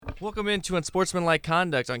Welcome into Unsportsmanlike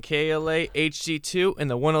Conduct on KLA HD2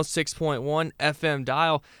 and the 106.1 FM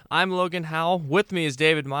dial. I'm Logan Howell. With me is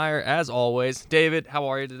David Meyer, as always. David, how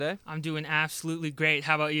are you today? I'm doing absolutely great.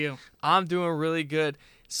 How about you? I'm doing really good.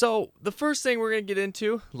 So, the first thing we're going to get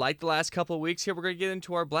into, like the last couple of weeks here, we're going to get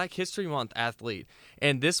into our Black History Month athlete.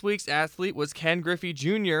 And this week's athlete was Ken Griffey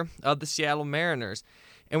Jr. of the Seattle Mariners.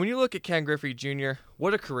 And when you look at Ken Griffey Jr.,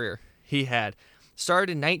 what a career he had.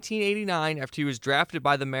 Started in 1989 after he was drafted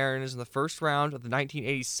by the Mariners in the first round of the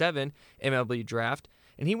 1987 MLB draft,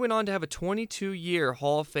 and he went on to have a 22-year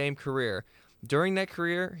Hall of Fame career. During that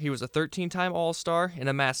career, he was a 13-time All-Star and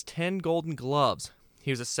amassed 10 Golden Gloves.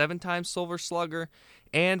 He was a 7-time Silver Slugger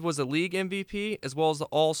and was a league MVP as well as the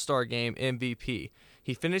All-Star Game MVP.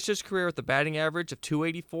 He finished his career with a batting average of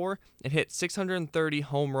 .284 and hit 630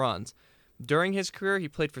 home runs. During his career, he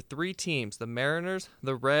played for 3 teams, the Mariners,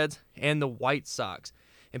 the Reds, and the White Sox.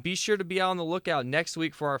 And be sure to be out on the lookout next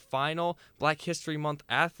week for our final Black History Month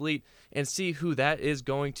athlete and see who that is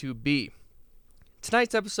going to be.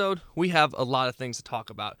 Tonight's episode, we have a lot of things to talk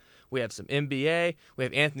about. We have some NBA, we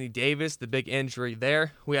have Anthony Davis, the big injury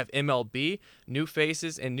there. We have MLB, new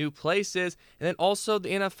faces and new places, and then also the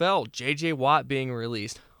NFL, J.J. Watt being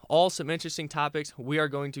released. All some interesting topics we are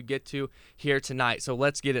going to get to here tonight, so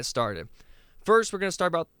let's get it started. First, we're going to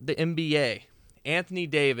start about the NBA. Anthony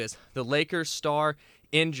Davis, the Lakers star,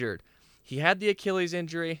 injured. He had the Achilles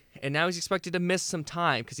injury, and now he's expected to miss some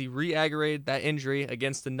time because he re-aggravated that injury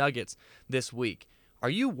against the Nuggets this week. Are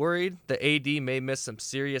you worried that AD may miss some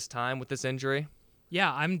serious time with this injury?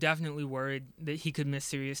 Yeah, I'm definitely worried that he could miss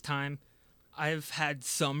serious time. I've had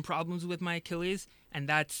some problems with my Achilles, and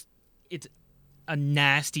it's a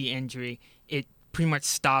nasty injury. It pretty much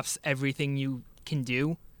stops everything you can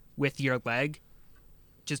do with your leg.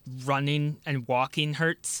 Just running and walking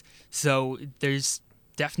hurts. So there's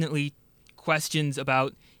definitely questions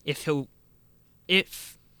about if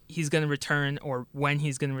he's going to return or when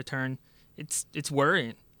he's going to return. It's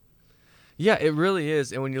worrying. Yeah, it really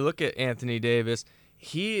is. And when you look at Anthony Davis,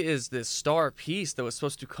 he is this star piece that was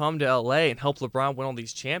supposed to come to LA and help LeBron win all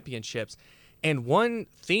these championships. And one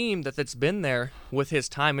theme that's been there with his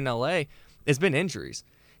time in LA has been injuries.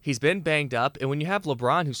 He's been banged up, and when you have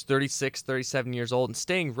LeBron, who's 36, 37 years old, and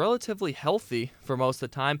staying relatively healthy for most of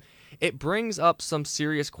the time, it brings up some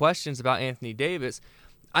serious questions about Anthony Davis.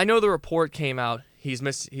 I know the report came out. He's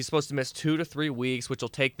supposed to miss 2 to 3 weeks, which will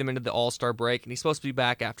take them into the All-Star break, and he's supposed to be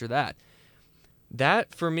back after that.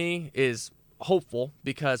 That, for me, is hopeful,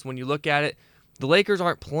 because when you look at it, the Lakers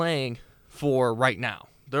aren't playing for right now.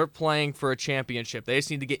 They're playing for a championship. They just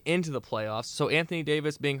need to get into the playoffs, so Anthony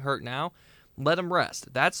Davis being hurt now, let him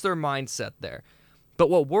rest. That's their mindset there. But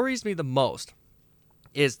what worries me the most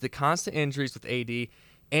is the constant injuries with AD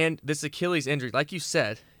and this Achilles injury. Like you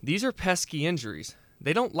said, these are pesky injuries.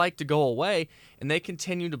 They don't like to go away, and they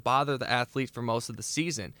continue to bother the athlete for most of the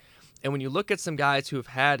season. And when you look at some guys who have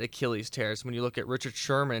had Achilles tears, when you look at Richard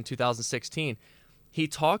Sherman in 2016, he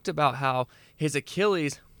talked about how his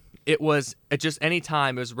Achilles, it was at just any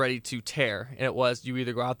time it was ready to tear. And it was you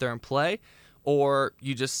either go out there and play or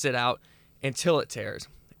you just sit out until it tears.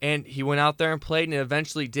 And he went out there and played, and it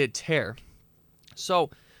eventually did tear. So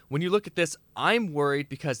when you look at this, I'm worried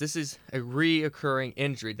because this is a reoccurring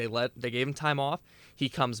injury. They gave him time off. He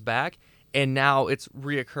comes back, and now it's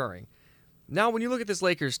reoccurring. Now, when you look at this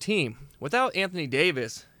Lakers team, without Anthony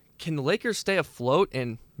Davis, can the Lakers stay afloat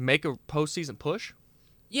and make a postseason push?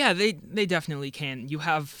 Yeah, they definitely can. You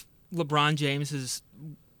have LeBron James as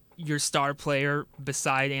your star player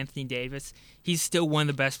beside Anthony Davis. He's still one of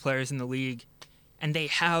the best players in the league, and they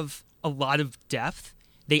have a lot of depth.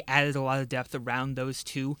 They added a lot of depth around those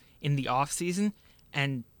two in the offseason,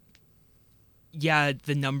 and yeah,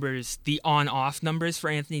 the numbers, the on-off numbers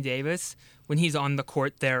for Anthony Davis, when he's on the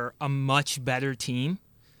court, they're a much better team,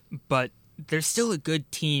 but they're still a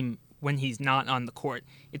good team when he's not on the court.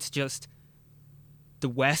 It's just the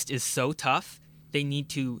West is so tough, they need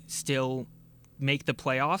to still make the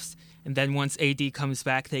playoffs, and then once AD comes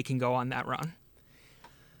back, they can go on that run.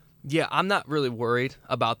 Yeah, I'm not really worried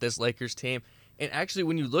about this Lakers team. And actually,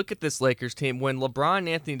 when you look at this Lakers team, when LeBron and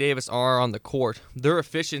Anthony Davis are on the court, their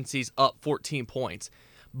efficiency's up 14 points.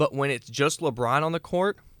 But when it's just LeBron on the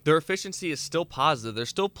court, their efficiency is still positive. They're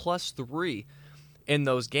still +3 in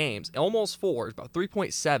those games. Almost 4, about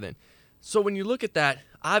 3.7. So when you look at that,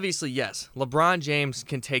 obviously, yes, LeBron James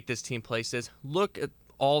can take this team places. Look at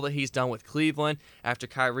all that he's done with Cleveland after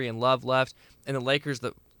Kyrie and Love left. And the Lakers,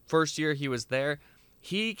 the first year he was there,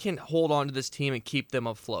 he can hold on to this team and keep them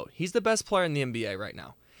afloat. He's the best player in the NBA right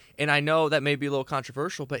now. And I know that may be a little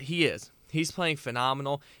controversial, but he is. He's playing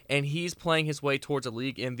phenomenal, and he's playing his way towards a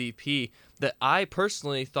league MVP that I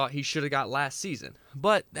personally thought he should have got last season.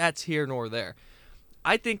 But that's here nor there.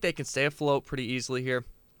 I think they can stay afloat pretty easily here.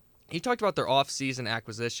 He talked about their off-season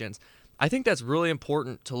acquisitions. I think that's really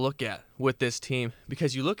important to look at with this team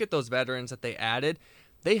because you look at those veterans that they added,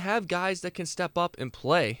 they have guys that can step up and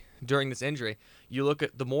play during this injury. You look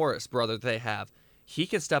at the Morris brother they have. He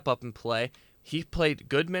can step up and play. He played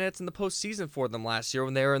good minutes in the postseason for them last year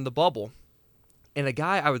when they were in the bubble. And a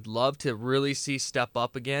guy I would love to really see step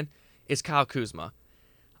up again is Kyle Kuzma.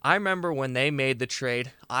 I remember when they made the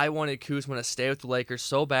trade, I wanted Kuzma to stay with the Lakers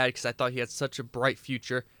so bad because I thought he had such a bright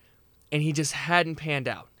future, and he just hadn't panned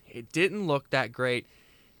out. It didn't look that great.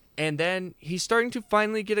 And then he's starting to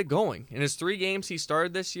finally get it going. In his 3 games he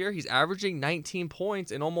started this year, he's averaging 19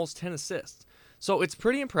 points and almost 10 assists. So it's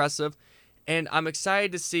pretty impressive, and I'm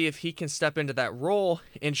excited to see if he can step into that role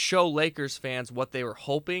and show Lakers fans what they were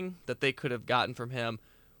hoping that they could have gotten from him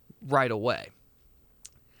right away.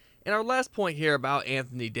 And our last point here about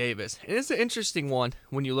Anthony Davis, and it's an interesting one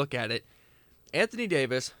when you look at it. Anthony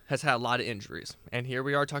Davis has had a lot of injuries, and here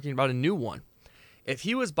we are talking about a new one. If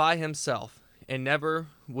he was by himself and never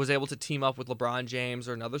was able to team up with LeBron James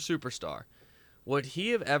or another superstar, would he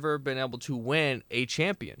have ever been able to win a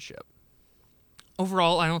championship?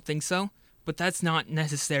 Overall, I don't think so, but that's not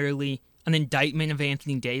necessarily an indictment of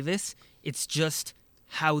Anthony Davis. It's just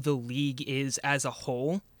how the league is as a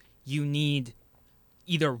whole. You need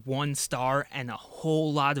either one star and a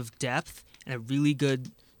whole lot of depth and a really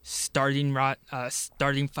good starting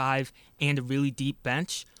 5 and a really deep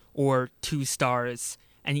bench, or 2 stars,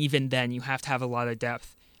 and even then you have to have a lot of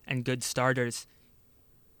depth and good starters.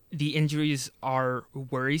 The injuries are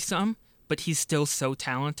worrisome, but he's still so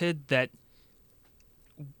talented that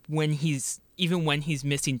when he's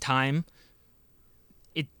missing time,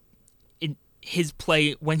 his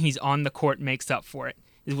play when he's on the court makes up for it,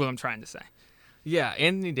 is what I'm trying to say. Yeah,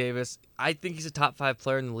 Anthony Davis, I think he's a top 5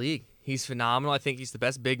 player in the league. He's phenomenal. I think he's the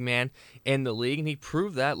best big man in the league, and he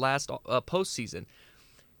proved that last postseason.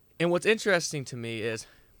 And what's interesting to me is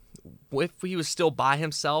if he was still by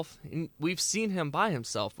himself, and we've seen him by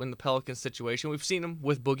himself in the Pelicans situation. We've seen him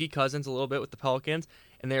with Boogie Cousins a little bit with the Pelicans,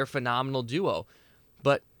 and they're a phenomenal duo.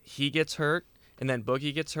 But he gets hurt, and then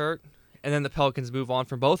Boogie gets hurt, and then the Pelicans move on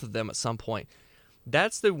from both of them at some point.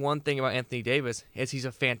 That's the one thing about Anthony Davis is he's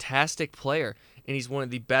a fantastic player, and he's one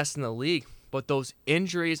of the best in the league. But those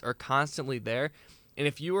injuries are constantly there, and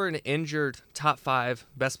if you are an injured top 5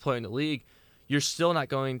 best player in the league, you're still not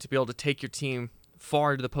going to be able to take your team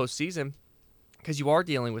far into the postseason because you are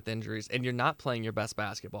dealing with injuries and you're not playing your best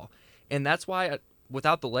basketball. And that's why,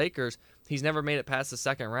 without the Lakers, he's never made it past the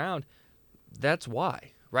second round. That's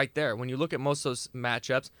why, right there. When you look at most of those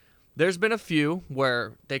matchups, there's been a few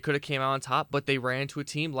where they could have came out on top, but they ran into a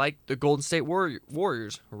team like the Golden State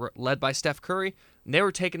Warriors, led by Steph Curry, and they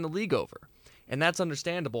were taking the league over. And that's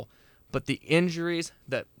understandable. But the injuries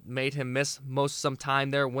that made him miss some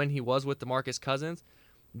time there when he was with DeMarcus Cousins,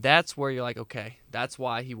 that's where you're like, okay, that's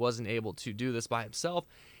why he wasn't able to do this by himself.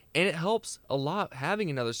 And it helps a lot having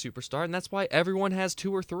another superstar, and that's why everyone has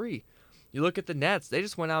 2 or 3. You look at the Nets, they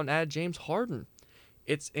just went out and added James Harden.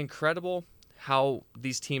 It's incredible how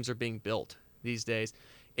these teams are being built these days.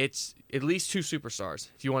 It's at least 2 superstars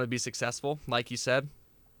if you want to be successful, like you said.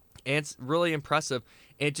 And it's really impressive.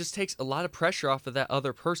 And it just takes a lot of pressure off of that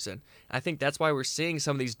other person. I think that's why we're seeing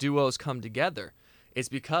some of these duos come together. It's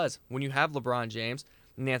because when you have LeBron James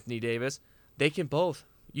and Anthony Davis, they can both.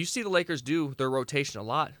 You see the Lakers do their rotation a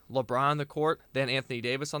lot. LeBron on the court, then Anthony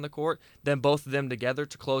Davis on the court, then both of them together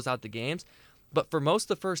to close out the games. But for most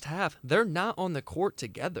of the first half, they're not on the court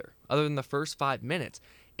together other than the first 5 minutes.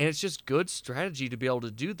 And it's just good strategy to be able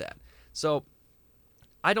to do that. So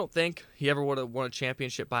I don't think he ever would have won a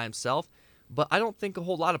championship by himself, but I don't think a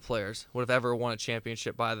whole lot of players would have ever won a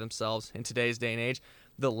championship by themselves in today's day and age.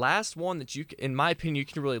 The last one that you, in my opinion, you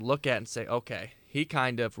can really look at and say, okay, he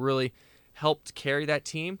kind of really helped carry that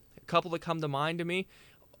team. A couple that come to mind to me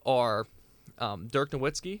are Dirk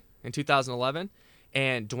Nowitzki in 2011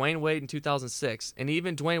 and Dwayne Wade in 2006. And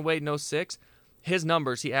even Dwayne Wade in 06, his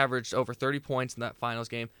numbers, he averaged over 30 points in that finals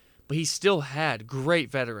game, but he still had great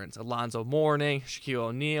veterans. Alonzo Mourning, Shaquille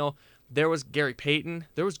O'Neal. There was Gary Payton.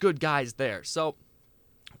 There was good guys there. So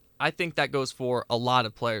I think that goes for a lot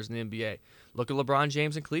of players in the NBA. Look at LeBron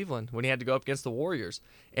James in Cleveland when he had to go up against the Warriors.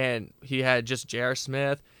 And he had just J.R.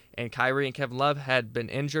 Smith and Kyrie and Kevin Love had been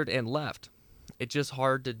injured and left. It's just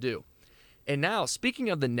hard to do. And now, speaking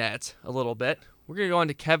of the Nets a little bit, we're going to go on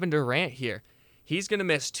to Kevin Durant here. He's going to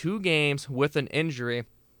miss 2 games with an injury.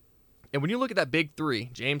 And when you look at that big 3,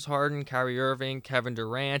 James Harden, Kyrie Irving, Kevin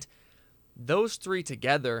Durant, those 3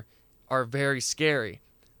 together are very scary.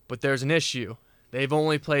 But there's an issue. They've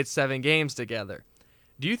only played 7 games together.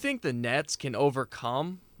 Do you think the Nets can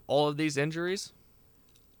overcome all of these injuries?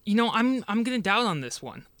 I'm going to doubt on this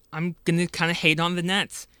one. I'm going to kind of hate on the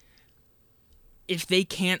Nets. If they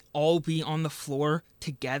can't all be on the floor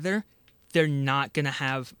together, they're not going to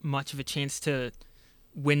have much of a chance to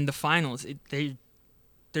win the finals.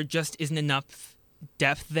 There just isn't enough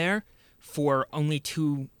depth there for only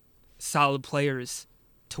 2 solid players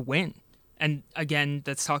to win. And again,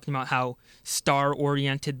 that's talking about how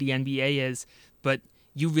star-oriented the NBA is, but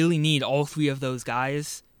you really need all 3 of those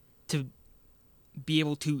guys to be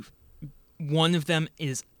able to. One of them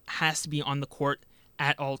has to be on the court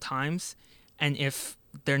at all times, and if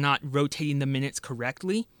they're not rotating the minutes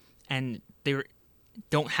correctly and they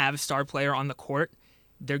don't have a star player on the court,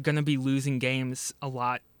 they're going to be losing games a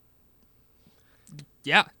lot.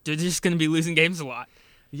 Yeah, they're just going to be losing games a lot.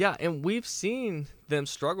 Yeah, and we've seen them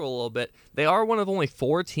struggle a little bit. They are one of only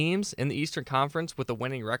 4 teams in the Eastern Conference with a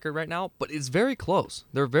winning record right now, but it's very close.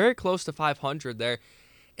 They're very close to 500 there.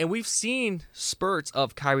 And we've seen spurts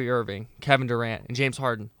of Kyrie Irving, Kevin Durant, and James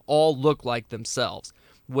Harden all look like themselves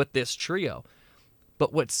with this trio.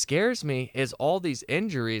 But what scares me is all these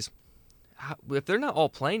injuries. If they're not all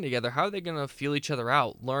playing together, how are they going to feel each other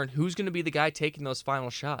out, learn who's going to be the guy taking those final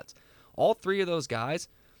shots? All 3 of those guys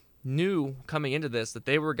knew coming into this that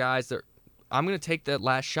they were guys that I'm going to take that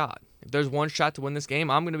last shot. If there's one shot to win this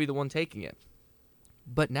game, I'm going to be the one taking it.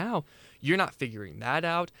 But now you're not figuring that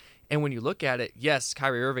out. And when you look at it, yes,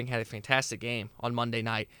 Kyrie Irving had a fantastic game on Monday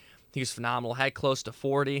night. He was phenomenal, had close to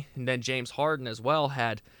 40. And then James Harden as well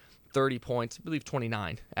had 30 points, I believe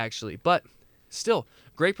 29 actually. But still,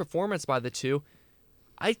 great performance by the 2.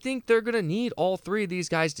 I think they're going to need all 3 of these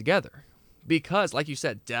guys together. Because, like you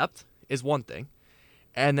said, depth is one thing.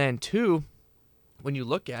 And then 2, when you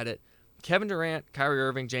look at it, Kevin Durant, Kyrie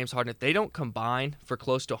Irving, James Harden, if they don't combine for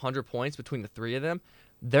close to 100 points between the 3 of them,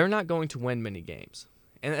 they're not going to win many games.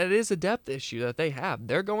 And it is a depth issue that they have.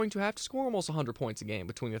 They're going to have to score almost 100 points a game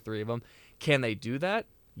between the 3 of them. Can they do that?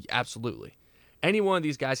 Absolutely. Any one of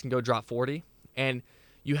these guys can go drop 40, and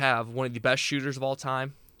you have one of the best shooters of all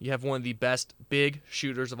time. You have one of the best big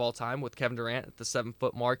shooters of all time with Kevin Durant at the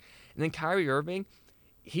 7-foot mark. And then Kyrie Irving,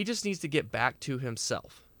 he just needs to get back to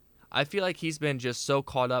himself. I feel like he's been just so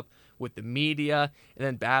caught up with the media and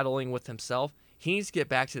then battling with himself. He needs to get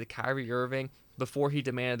back to the Kyrie Irving before he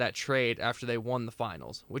demanded that trade after they won the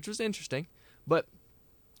finals, which was interesting. But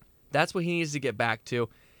that's what he needs to get back to.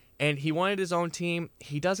 And he wanted his own team.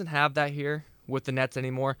 He doesn't have that here with the Nets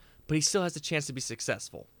anymore, but he still has a chance to be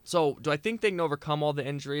successful. So do I think they can overcome all the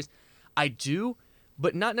injuries? I do,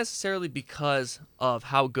 but not necessarily because of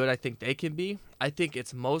how good I think they can be. I think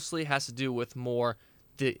it's mostly has to do with more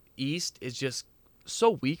the East is just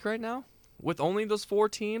so weak right now with only those 4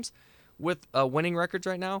 teams with winning records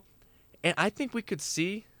right now. And I think we could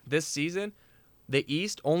see this season the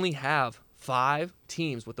East only have 5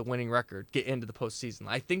 teams with a winning record get into the postseason.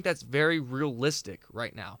 I think that's very realistic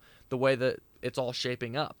right now, the way that it's all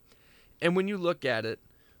shaping up. And when you look at it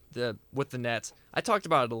with the Nets, I talked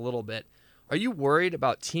about it a little bit. Are you worried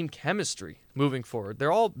about team chemistry moving forward?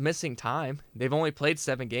 They're all missing time. They've only played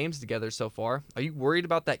 7 games together so far. Are you worried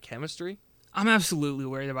about that chemistry? I'm absolutely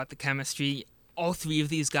worried about the chemistry. All 3 of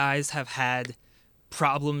these guys have had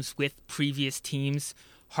problems with previous teams.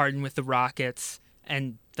 Harden with the Rockets,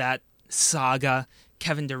 and that saga,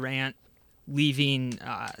 Kevin Durant leaving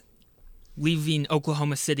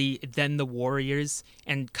Oklahoma City, then the Warriors,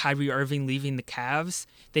 and Kyrie Irving leaving the Cavs.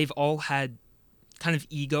 They've all had kind of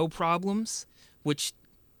ego problems, which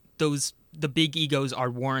the big egos are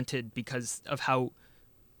warranted because of how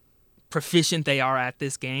proficient they are at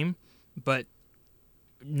this game, but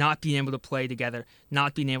not being able to play together,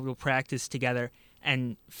 not being able to practice together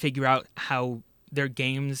and figure out how their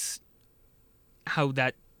games, how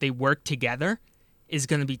that they work together is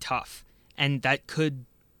going to be tough. And that could,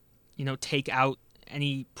 take out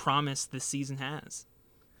any promise this season has.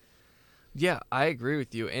 Yeah, I agree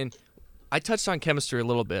with you. And I touched on chemistry a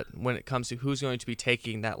little bit when it comes to who's going to be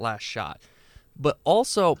taking that last shot. But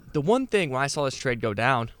also, the one thing when I saw this trade go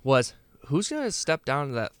down was who's going to step down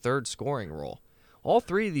to that 3rd scoring role? All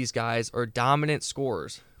 3 of these guys are dominant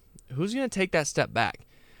scorers. Who's going to take that step back?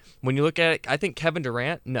 When you look at it, I think Kevin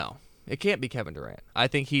Durant, no. It can't be Kevin Durant. I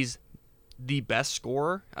think he's the best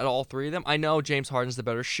scorer out of all 3 of them. I know James Harden's the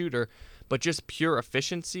better shooter, but just pure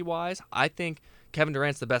efficiency-wise, I think Kevin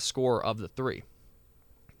Durant's the best scorer of the 3.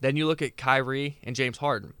 Then you look at Kyrie and James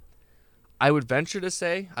Harden. I would venture to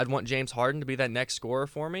say I'd want James Harden to be that next scorer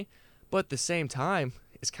for me, but at the same time,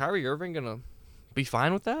 is Kyrie Irving going to be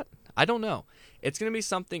fine with that? I don't know. It's going to be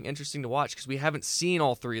something interesting to watch because we haven't seen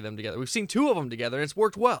all three of them together. We've seen two of them together, and it's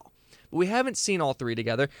worked well. But we haven't seen all three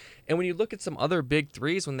together. And when you look at some other big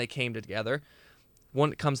threes when they came together, one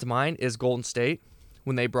that comes to mind is Golden State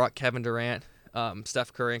when they brought Kevin Durant,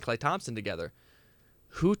 Steph Curry, and Klay Thompson together.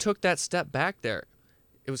 Who took that step back there?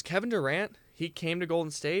 It was Kevin Durant. He came to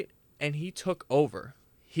Golden State, and he took over.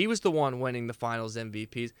 He was the one winning the finals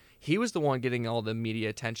MVPs. He was the one getting all the media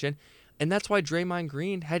attention. And that's why Draymond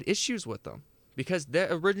Green had issues with them, because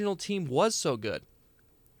their original team was so good.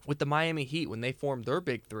 With the Miami Heat, when they formed their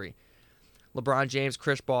big three, LeBron James,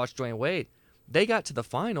 Chris Bosh, Dwayne Wade, they got to the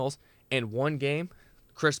finals, and one game,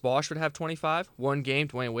 Chris Bosh would have 25. One game,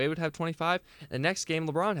 Dwayne Wade would have 25. The next game,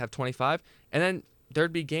 LeBron would have 25. And then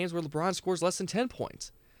there'd be games where LeBron scores less than 10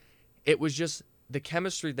 points. It was just the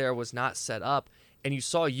chemistry there was not set up. And you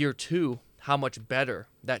saw year two how much better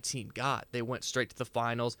that team got. They went straight to the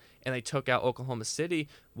finals, and they took out Oklahoma City,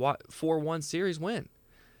 4-1 series win.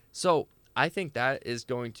 So I think that is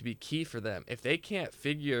going to be key for them. If they can't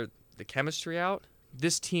figure the chemistry out,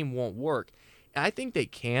 this team won't work. And I think they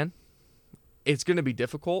can. It's going to be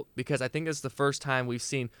difficult because I think it's the first time we've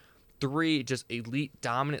seen three just elite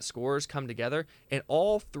dominant scorers come together, and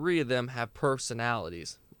all three of them have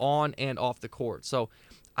personalities on and off the court. So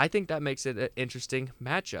I think that makes it an interesting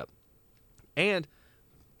matchup. And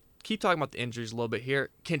keep talking about the injuries a little bit here.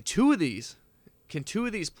 Can two of these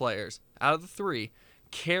players out of the three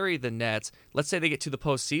carry the Nets? Let's say they get to the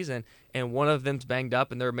postseason and one of them's banged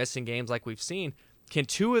up and they're missing games like we've seen. Can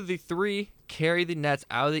two of the three carry the Nets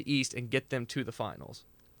out of the East and get them to the finals?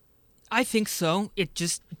 I think so. It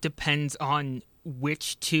just depends on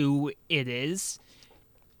which two it is.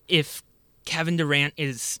 If Kevin Durant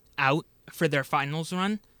is out for their finals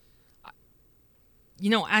run,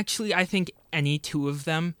 actually, I think any two of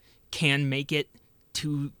them can make it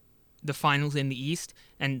to the finals in the East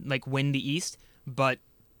and win the East. But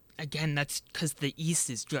again, that's because the East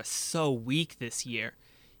is just so weak this year.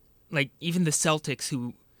 Even the Celtics,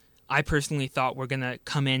 who I personally thought were going to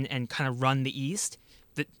come in and kind of run the East,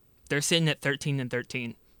 they're sitting at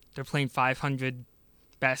 13-13. They're playing 500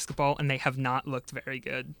 basketball, and they have not looked very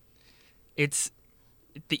good. The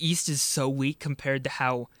East is so weak compared to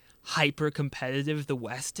how hyper-competitive the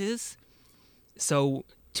West is. So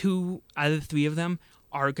 2 out of 3 of them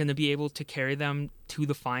are going to be able to carry them to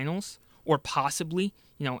the finals, or possibly,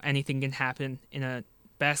 anything can happen in a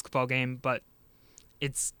basketball game, but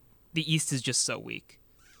the East is just so weak.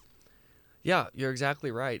 Yeah, you're exactly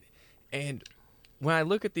right. And when I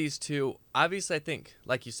look at these two, obviously I think,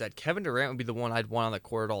 like you said, Kevin Durant would be the one I'd want on the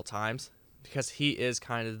court at all times because he is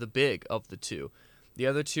kind of the big of the two. The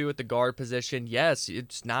other two at the guard position, yes,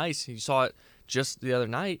 it's nice. You saw it just the other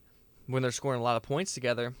night when they're scoring a lot of points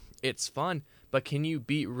together. It's fun, but can you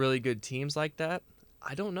beat really good teams like that?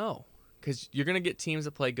 I don't know, because you're going to get teams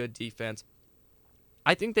that play good defense.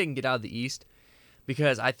 I think they can get out of the East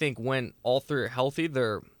because I think when all three are healthy,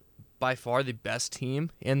 they're by far the best team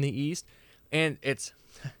in the East. And it's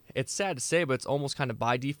sad to say, but it's almost kind of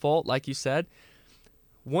by default, like you said.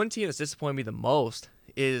 One team that's disappointed me the most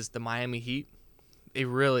is the Miami Heat. They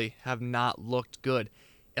really have not looked good.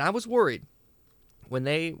 And I was worried when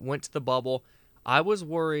they went to the bubble. I was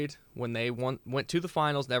worried when they went to the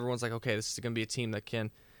finals, and everyone's like, okay, this is going to be a team that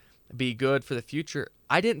can be good for the future.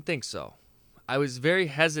 I didn't think so. I was very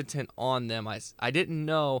hesitant on them. I didn't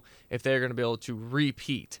know if they were going to be able to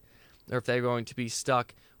repeat or if they're going to be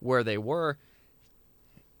stuck where they were.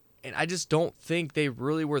 And I just don't think they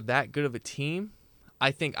really were that good of a team.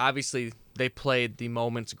 I think obviously they played the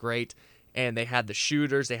moments great, and they had the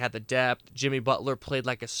shooters, they had the depth. Jimmy Butler played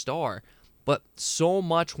like a star, but so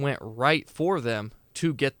much went right for them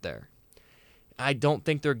to get there. I don't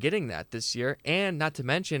think they're getting that this year, and not to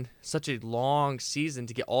mention such a long season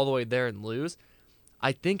to get all the way there and lose.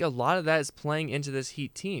 I think a lot of that is playing into this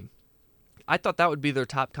Heat team. I thought that would be their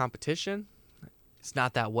top competition. It's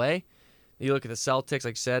not that way. You look at the Celtics,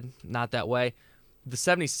 like I said, not that way. The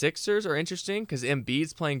 76ers are interesting because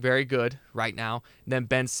Embiid's playing very good right now. And then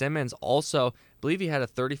Ben Simmons also, I believe he had a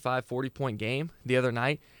 35, 40-point game the other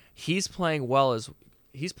night. He's playing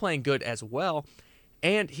good as well.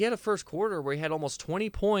 And he had a first quarter where he had almost 20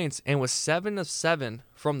 points and was 7 of 7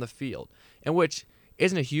 from the field, and which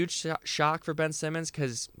isn't a huge shock for Ben Simmons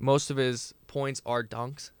because most of his points are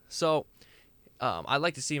dunks. So I'd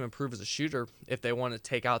like to see him improve as a shooter if they want to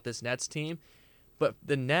take out this Nets team. But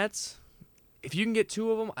the Nets, if you can get 2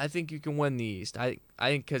 of them, I think you can win the East. I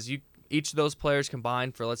think because each of those players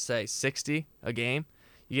combined for, let's say, 60 a game.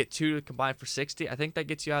 You get 2 to combine for 60. I think that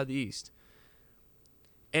gets you out of the East.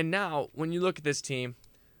 And now, when you look at this team,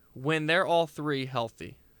 when they're all 3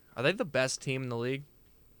 healthy, are they the best team in the league?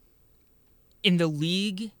 In the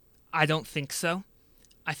league, I don't think so.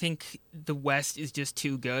 I think the West is just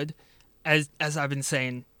too good. As I've been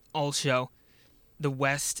saying all show, the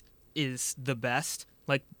West is the best,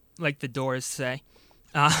 like the Doors say.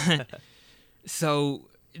 So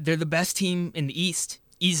they're the best team in the East,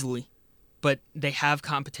 easily, but they have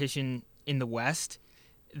competition in the West.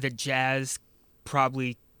 The Jazz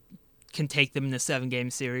probably can take them in a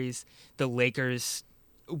 7-game series. The Lakers,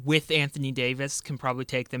 with Anthony Davis, can probably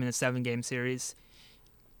take them in a 7-game series.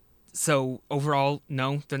 So overall,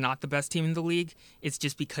 no, they're not the best team in the league. It's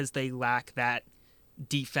just because they lack that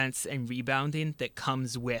defense and rebounding that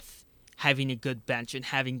comes with having a good bench and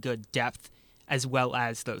having good depth, as well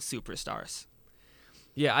as those superstars.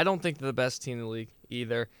 Yeah, I don't think they're the best team in the league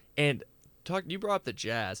either. And you brought up the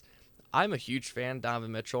Jazz. I'm a huge fan of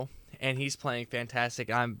Donovan Mitchell, and he's playing fantastic.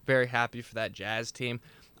 I'm very happy for that Jazz team.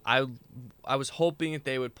 I was hoping that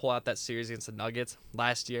they would pull out that series against the Nuggets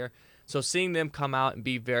last year. So seeing them come out and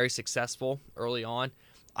be very successful early on,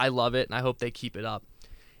 I love it, and I hope they keep it up.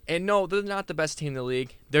 And no, they're not the best team in the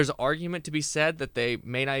league. There's an argument to be said that they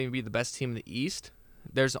may not even be the best team in the East.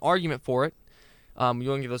 There's an argument for it.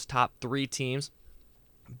 You only get those top 3 teams.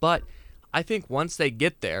 But I think once they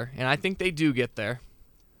get there, and I think they do get there,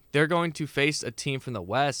 they're going to face a team from the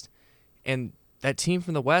West. And that team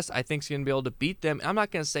from the West, I think, is going to be able to beat them. I'm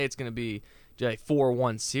not going to say it's going to be a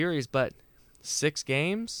 4-1 series, but 6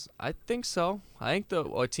 games? I think so. I think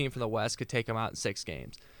a team from the West could take them out in 6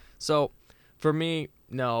 games. So, for me,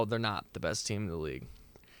 no, they're not the best team in the league.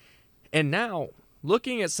 And now,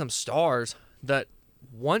 looking at some stars that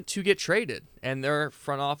want to get traded, and their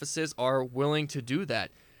front offices are willing to do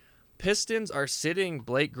that. Pistons are sitting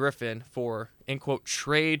Blake Griffin for, in quote,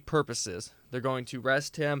 trade purposes. They're going to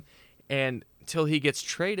rest him and until he gets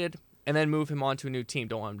traded and then move him on to a new team.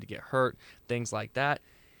 Don't want him to get hurt, things like that.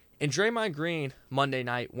 And Draymond Green, Monday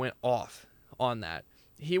night, went off on that.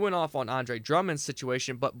 He went off on Andre Drummond's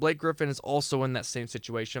situation, but Blake Griffin is also in that same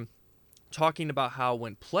situation, talking about how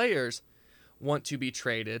when players want to be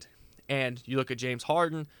traded, and you look at James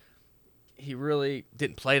Harden, he really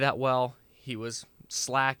didn't play that well. He was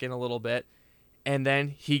slacking a little bit, and then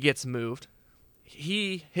he gets moved.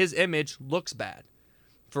 His image looks bad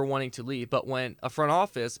for wanting to leave, but when a front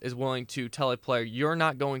office is willing to tell a player you're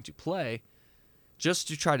not going to play just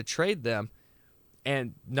to try to trade them,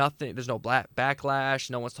 and there's no backlash,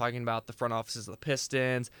 no one's talking about the front offices of the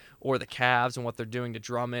Pistons or the Cavs and what they're doing to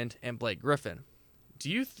Drummond and Blake Griffin. Do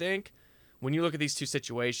you think, when you look at these two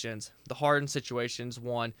situations, the Harden situation's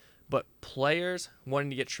one, but players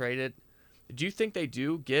wanting to get traded, do you think they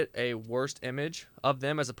do get a worse image of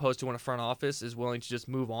them as opposed to when a front office is willing to just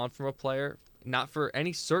move on from a player, not for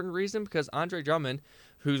any certain reason? Because Andre Drummond,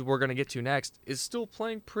 who we're going to get to next, is still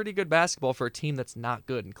playing pretty good basketball for a team that's not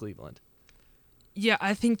good in Cleveland. Yeah,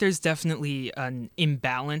 I think there's definitely an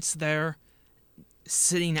imbalance there.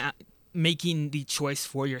 Sitting out, making the choice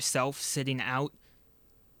for yourself, sitting out,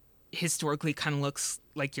 historically kind of looks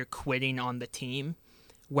like you're quitting on the team,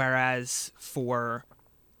 whereas for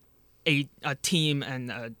a team and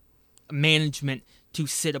a management to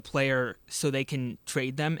sit a player so they can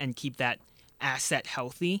trade them and keep that asset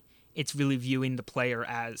healthy, it's really viewing the player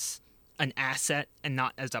as an asset and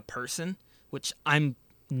not as a person, which I'm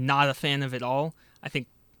not a fan of at all. I think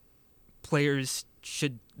players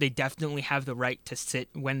they definitely have the right to sit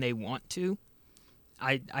when they want to.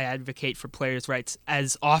 I advocate for players' rights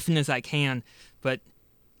as often as I can, but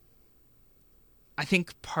I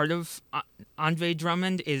think part of Andre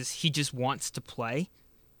Drummond is he just wants to play.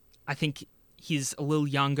 I think he's a little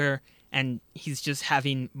younger and he's just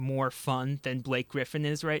having more fun than Blake Griffin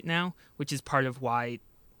is right now, which is part of why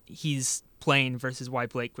he's playing versus why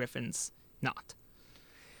Blake Griffin's not.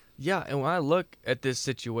 Yeah, and when I look at this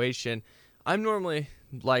situation, I'm normally,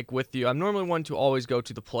 like with you, I'm normally one to always go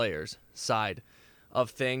to the players' side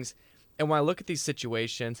of things. And when I look at these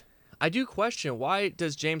situations, I do question, why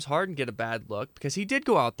does James Harden get a bad look? Because he did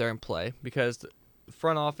go out there and play, because the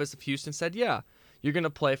front office of Houston said, yeah, you're going to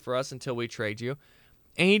play for us until we trade you.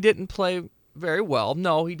 And he didn't play very well.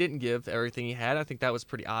 No, he didn't give everything he had. I think that was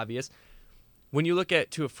pretty obvious. When you look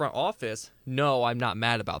at to a front office, no, I'm not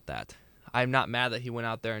mad about that. I'm not mad that he went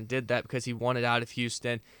out there and did that because he wanted out of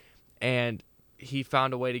Houston and he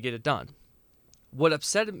found a way to get it done. What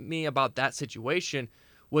upset me about that situation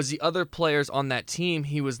was the other players on that team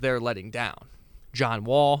he was there letting down. John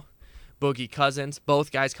Wall, Boogie Cousins,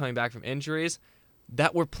 both guys coming back from injuries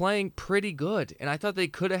that were playing pretty good, and I thought they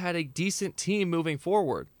could have had a decent team moving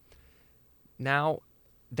forward. Now,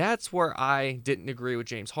 that's where I didn't agree with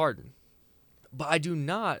James Harden. But I do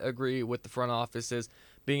not agree with the front offices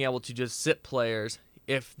being able to just sit players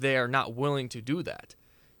if they are not willing to do that.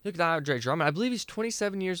 Look at Andre Drummond. I believe he's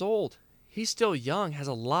 27 years old. He's still young, has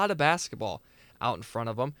a lot of basketball out in front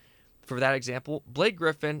of him. For that example, Blake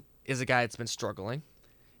Griffin is a guy that's been struggling.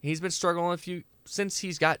 He's been struggling since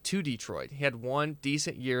he's got to Detroit. He had one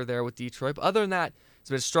decent year there with Detroit. But other than that, he's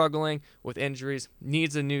been struggling with injuries,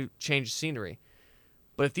 needs a new change of scenery.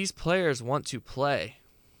 But if these players want to play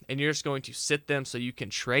and you're just going to sit them so you can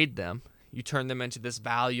trade them, you turn them into this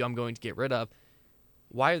value I'm going to get rid of,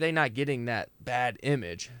 why are they not getting that bad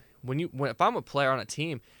image? If I'm a player on a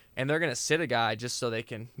team and they're going to sit a guy just so they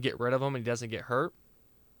can get rid of him and he doesn't get hurt,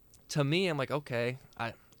 to me, I'm like, okay,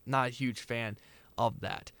 I'm not a huge fan of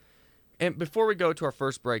that. And before we go to our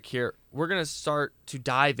first break here, we're going to start to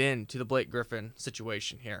dive into the Blake Griffin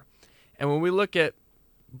situation here. And when we look at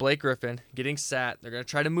Blake Griffin getting sat, they're going to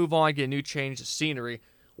try to move on, get a new change of scenery.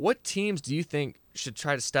 What teams do you think should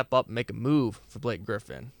try to step up and make a move for Blake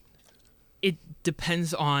Griffin? It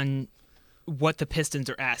depends on what the Pistons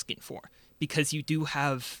are asking for, because you do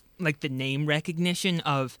have like the name recognition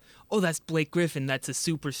of, oh, that's Blake Griffin, that's a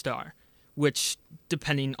superstar, which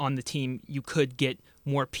depending on the team, you could get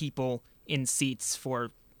more people in seats for,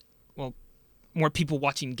 well, more people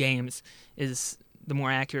watching games is the more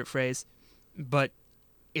accurate phrase. But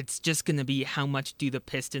it's just going to be how much do the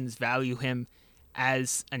Pistons value him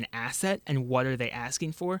as an asset and what are they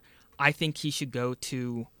asking for. I think he should go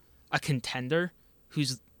to a contender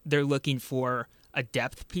they're looking for a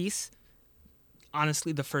depth piece.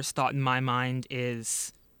 Honestly, the first thought in my mind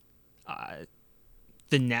is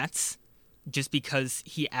the Nets, just because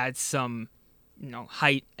he adds some,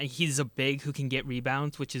 height. He's a big who can get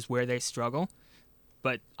rebounds, which is where they struggle.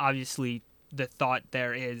 But obviously, the thought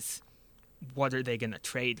there is, what are they going to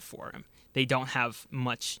trade for him? They don't have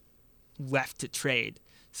much left to trade.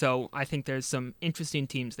 So I think there's some interesting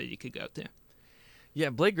teams that you could go to. Yeah,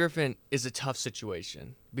 Blake Griffin is a tough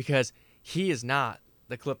situation because he is not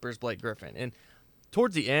the Clippers' Blake Griffin. And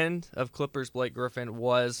towards the end of Clippers' Blake Griffin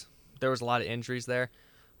there was a lot of injuries there,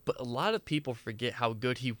 but a lot of people forget how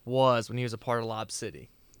good he was when he was a part of Lob City.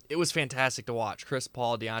 It was fantastic to watch. Chris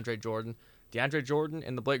Paul, DeAndre Jordan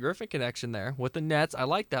and the Blake Griffin connection there with the Nets. I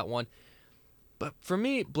like that one. But for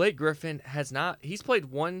me, Blake Griffin he's played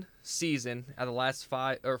one season out of the last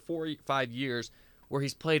 4 or 5 years where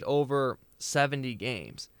he's played over 70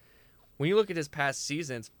 games. When you look at his past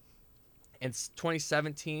seasons, in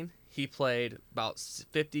 2017, he played about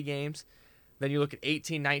 50 games. Then you look at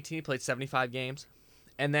 18-19, he played 75 games.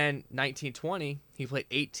 And then 19-20, he played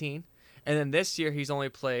 18. And then this year, he's only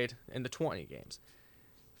played in the 20 games.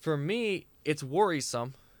 For me, it's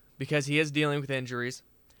worrisome because he is dealing with injuries.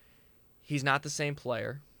 He's not the same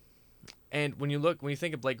player. And when you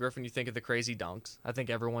think of Blake Griffin, you think of the crazy dunks. I think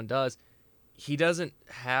everyone does. He doesn't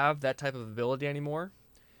have that type of ability anymore.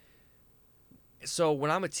 So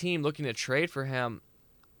when I'm a team looking to trade for him,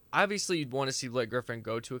 obviously you'd want to see Blake Griffin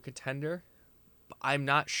go to a contender. But I'm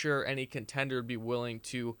not sure any contender would be willing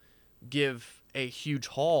to give a huge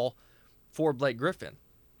haul for Blake Griffin.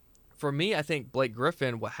 For me, I think Blake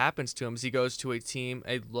Griffin, what happens to him is he goes to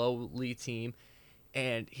a lowly team,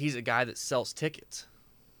 and he's a guy that sells tickets.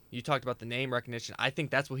 You talked about the name recognition. I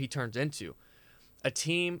think that's what he turns into. A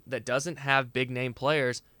team that doesn't have big-name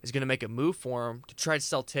players is going to make a move for him to try to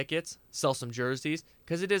sell tickets, sell some jerseys,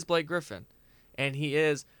 because it is Blake Griffin. And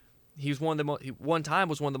one time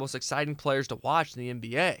was one of the most exciting players to watch in the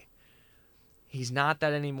NBA. He's not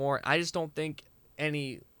that anymore. I just don't think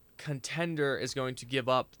any contender is going to give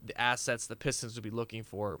up the assets the Pistons would be looking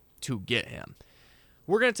for to get him.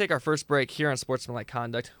 We're going to take our first break here on Sportsmanlike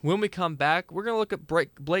Conduct. When we come back, we're going to look at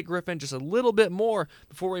Blake Griffin just a little bit more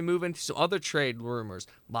before we move into some other trade rumors,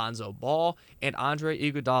 Lonzo Ball and Andre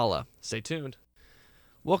Iguodala. Stay tuned.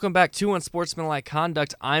 Welcome back to Unsportsmanlike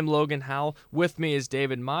Conduct. I'm Logan Howell. With me is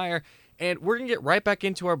David Meyer, and we're going to get right back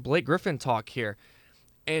into our Blake Griffin talk here.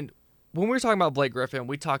 And when we were talking about Blake Griffin,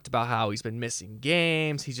 we talked about how he's been missing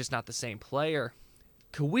games. He's just not the same player.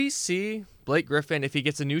 Could we see Blake Griffin, if he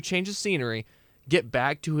gets a new change of scenery, get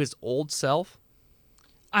back to his old self?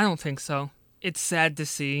 I don't think so. It's sad to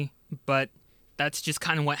see, but that's just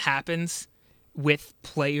kind of what happens with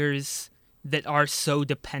players that are so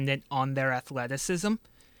dependent on their athleticism.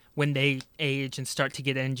 When they age and start to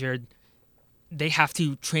get injured, they have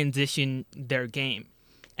to transition their game.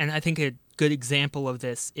 And I think a good example of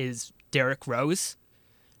this is Derrick Rose.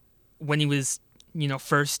 When he was,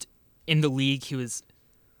 first in the league, he was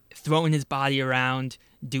throwing his body around,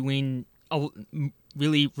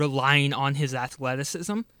 really relying on his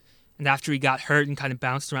athleticism. And after he got hurt and kind of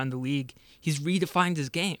bounced around the league, he's redefined his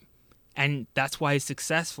game. And that's why he's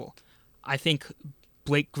successful. I think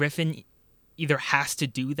Blake Griffin either has to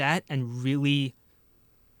do that and really,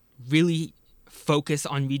 really focus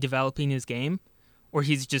on redeveloping his game, or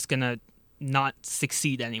he's just going to not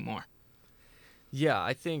succeed anymore. Yeah,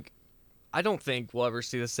 I don't think we'll ever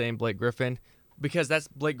see the same Blake Griffin, because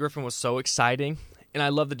Blake Griffin was so exciting, and I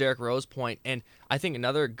love the Derrick Rose point, and I think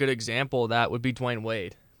another good example of that would be Dwayne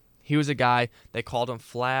Wade. He was a guy, they called him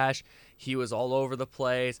Flash, he was all over the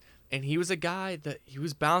place, and he was a guy that he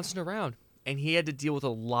was bouncing around, and he had to deal with a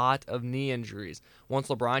lot of knee injuries. Once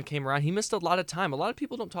LeBron came around, he missed a lot of time. A lot of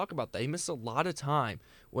people don't talk about that. He missed a lot of time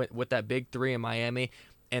with that big three in Miami,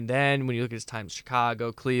 and then when you look at his time in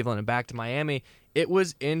Chicago, Cleveland, and back to Miami, it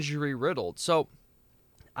was injury-riddled. So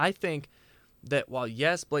I think that while,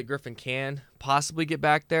 yes, Blake Griffin can possibly get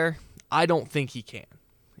back there, I don't think he can.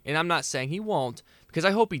 And I'm not saying he won't, because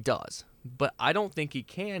I hope he does. But I don't think he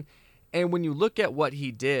can. And when you look at what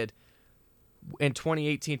he did in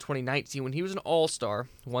 2018, 2019, when he was an all-star,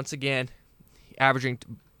 once again, averaging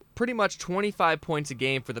pretty much 25 points a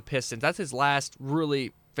game for the Pistons. That's his last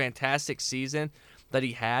really fantastic season that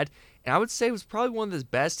he had. And I would say it was probably one of the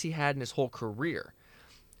best he had in his whole career.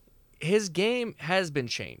 His game has been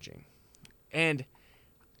changing. And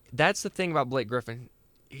that's the thing about Blake Griffin.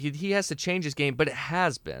 He has to change his game, but it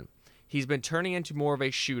has been. He's been turning into more of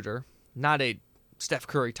a shooter, not a Steph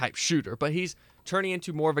Curry type shooter, but he's turning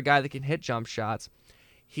into more of a guy that can hit jump shots.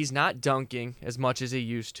 He's not dunking as much as he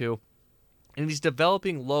used to, and he's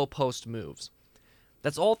developing low post moves.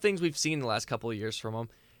 That's all things we've seen in the last couple of years from him,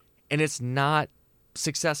 and it's not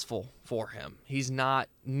successful for him. He's not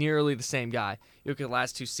nearly the same guy. You look at the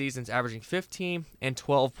last two seasons, averaging 15 and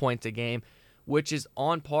 12 points a game, which is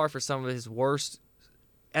on par for some of his worst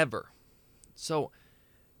ever. So,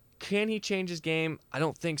 can he change his game? I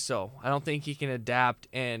don't think so. I don't think he can adapt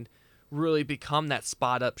and really become that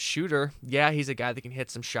spot-up shooter. Yeah, he's a guy that can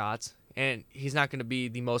hit some shots, and he's not going to be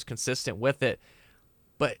the most consistent with it.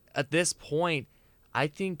 But at this point, I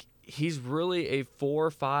think he's really a 4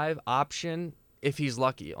 or 5 option if he's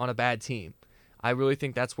lucky on a bad team. I really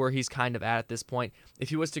think that's where he's kind of at this point. If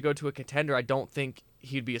he was to go to a contender, I don't think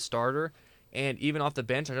he'd be a starter. And even off the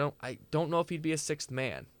bench, I don't know if he'd be a sixth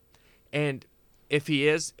man. And if he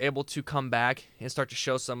is able to come back and start to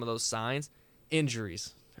show some of those signs,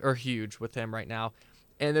 injuries are huge with him right now.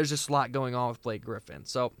 And there's just a lot going on with Blake Griffin.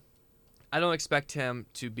 So I don't expect him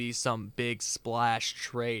to be some big splash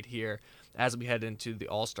trade here as we head into the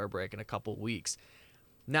All-Star break in a couple weeks.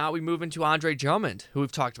 Now we move into Andre Drummond, who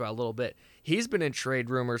we've talked about a little bit. He's been in trade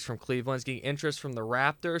rumors from Cleveland. He's getting interest from the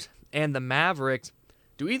Raptors and the Mavericks.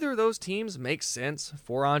 Do either of those teams make sense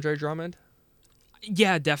for Andre Drummond?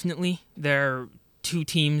 Yeah, definitely. They're two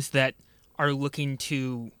teams that are looking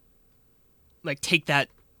to take that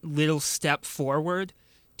little step forward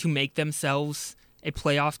to make themselves a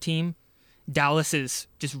playoff team. Dallas is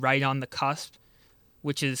just right on the cusp,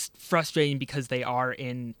 which is frustrating because they are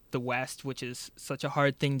in the West, which is such a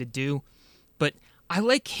hard thing to do. But I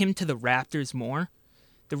like him to the Raptors more.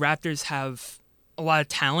 The Raptors have a lot of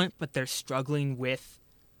talent, but they're struggling with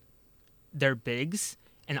their bigs.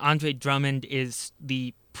 And Andre Drummond is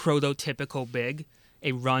the prototypical big,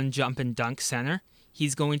 a run, jump, and dunk center.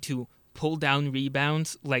 He's going to pull down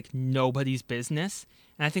rebounds like nobody's business,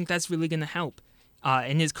 and I think that's really going to help.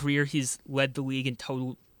 In his career, he's led the league in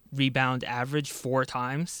total rebound average 4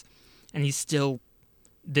 times, and he's still,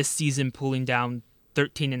 this season, pulling down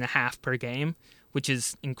 13.5 per game, which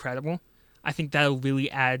is incredible. I think that'll really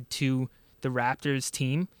add to the Raptors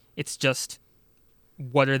team. It's just,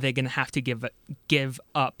 what are they going to have to give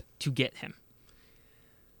up to get him?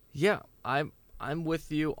 Yeah, I'm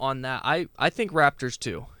with you on that. I think Raptors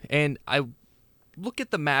too. And I look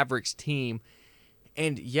at the Mavericks team,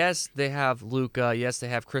 and yes, they have Luka. Yes, they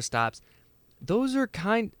have Kristaps. Those are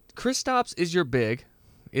Kristaps is your big.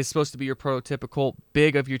 Is supposed to be your prototypical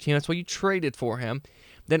big of your team. That's why you traded for him.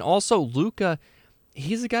 Then also Luka,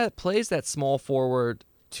 he's a guy that plays that small forward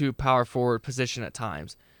to power forward position at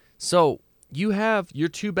times. So you have your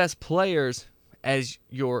two best players as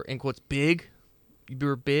your, in quotes,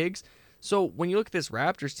 your bigs. So when you look at this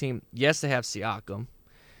Raptors team, yes, they have Siakam,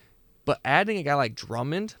 but adding a guy like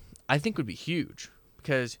Drummond, I think would be huge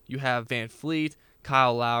because you have Van Fleet,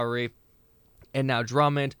 Kyle Lowry, and now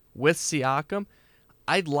Drummond with Siakam.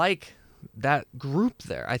 I'd like that group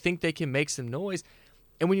there. I think they can make some noise.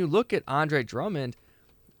 And when you look at Andre Drummond,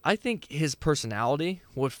 I think his personality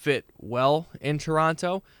would fit well in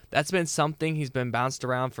Toronto. That's been something. He's been bounced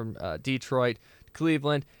around from Detroit,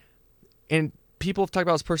 Cleveland, and people have talked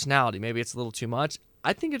about his personality. Maybe it's a little too much.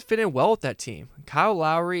 I think it'd fit in well with that team. Kyle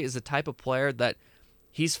Lowry is the type of player that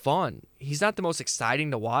he's fun. He's not the most exciting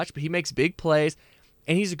to watch, but he makes big plays,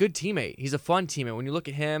 and he's a good teammate. He's a fun teammate. When you look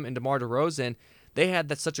at him and DeMar DeRozan, they had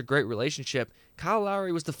that such a great relationship. Kyle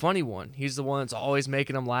Lowry was the funny one. He's the one that's always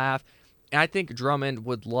making them laugh. And I think Drummond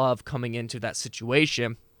would love coming into that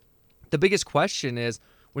situation. The biggest question is,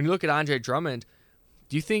 when you look at Andre Drummond,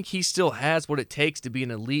 do you think he still has what it takes to be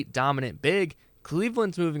an elite, dominant big?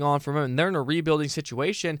 Cleveland's moving on from him, and they're in a rebuilding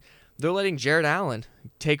situation. They're letting Jared Allen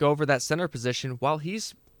take over that center position while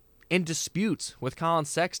he's in disputes with Colin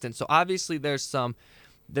Sexton. So obviously there's some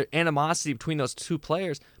animosity between those two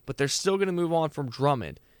players, but they're still going to move on from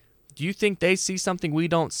Drummond. Do you think they see something we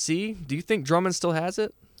don't see? Do you think Drummond still has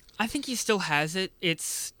it? I think he still has it.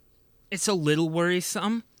 It's a little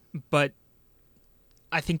worrisome, but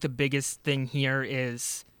I think the biggest thing here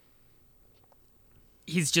is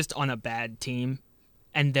he's just on a bad team,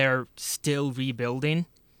 and they're still rebuilding.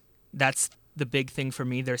 That's the big thing for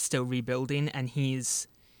me. They're still rebuilding, and he's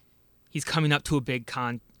coming up to a big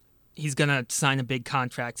he's going to sign a big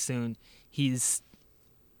contract soon. He's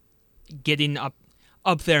getting up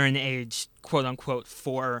there in age, quote unquote,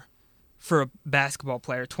 for a basketball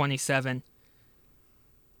player, 27.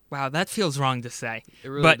 Wow, that feels wrong to say. It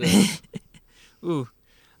really does. Ooh.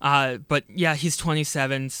 But yeah, he's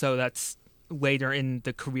 27, so that's later in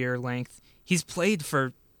the career length. He's played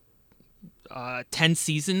for 10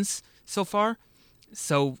 seasons so far.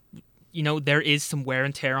 So, there is some wear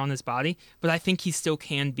and tear on his body, but I think he still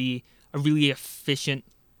can be a really efficient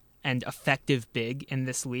and effective big in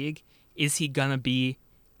this league. Is he going to be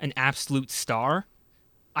an absolute star?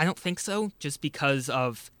 I don't think so, just because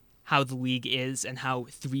of how the league is and how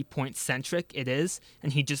 3-point centric it is,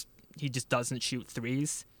 and he just doesn't shoot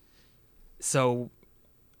threes. So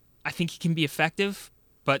I think he can be effective,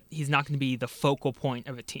 but he's not going to be the focal point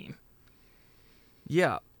of a team.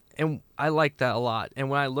 Yeah, and I like that a lot. And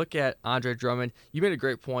when I look at Andre Drummond, you made a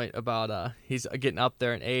great point about he's getting up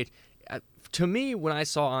there in age. To me, when I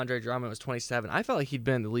saw Andre Drummond was 27, I felt like he'd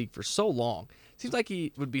been in the league for so long. Seems like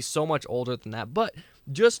he would be so much older than that, but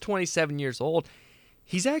just 27 years old.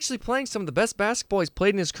 He's actually playing some of the best basketball he's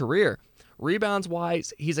played in his career.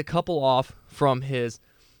 Rebounds-wise, he's a couple off from his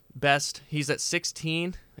best. He's at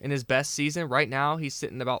 16 in his best season. Right now, he's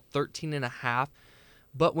sitting about 13.5.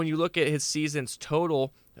 But when you look at his seasons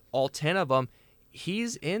total, all 10 of them,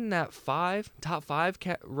 he's in that top five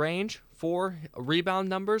range for rebound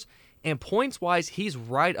numbers. And points-wise, he's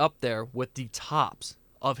right up there with the tops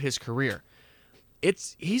of his career.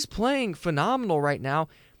 He's playing phenomenal right now.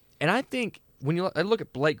 And I think when I look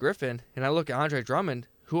at Blake Griffin and I look at Andre Drummond,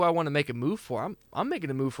 who I want to make a move for, I'm making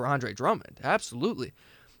a move for Andre Drummond. Absolutely.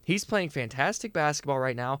 He's playing fantastic basketball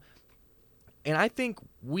right now. And I think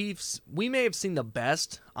we may have seen the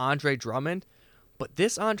best Andre Drummond, but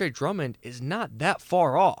this Andre Drummond is not that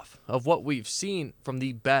far off of what we've seen from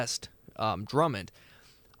the best Drummond.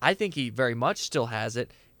 I think he very much still has it,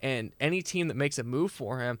 and any team that makes a move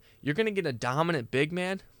for him, you're going to get a dominant big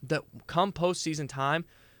man that come postseason time.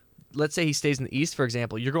 Let's say he stays in the East, for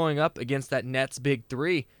example. You're going up against that Nets big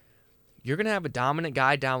three. You're going to have a dominant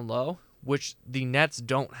guy down low, which the Nets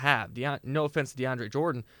don't have. No offense to DeAndre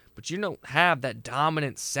Jordan, but you don't have that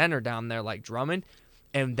dominant center down there like Drummond,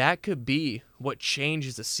 and that could be what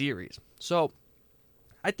changes a series. So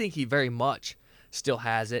I think he very much still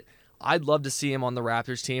has it. I'd love to see him on the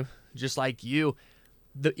Raptors team, just like you.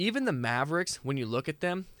 Even the Mavericks, when you look at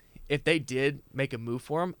them, if they did make a move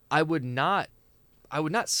for him, I would not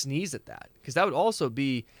sneeze at that, because that would also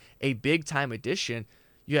be a big-time addition.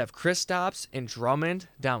 You have Kristaps and Drummond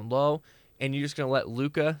down low, and you're just going to let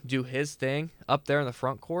Luka do his thing up there in the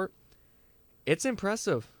front court. It's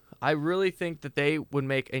impressive. I really think that they would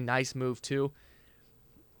make a nice move, too.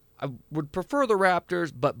 I would prefer the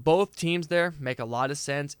Raptors, but both teams there make a lot of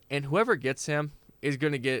sense, and whoever gets him is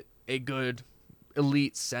going to get a good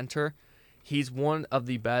elite center. He's one of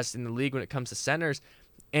the best in the league when it comes to centers,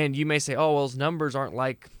 and you may say, oh, well, his numbers aren't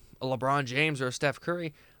like a LeBron James or a Steph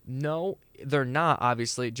Curry. No, they're not,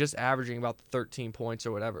 obviously, just averaging about 13 points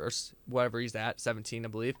or whatever he's at, 17, I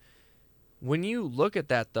believe. When you look at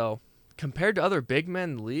that, though, compared to other big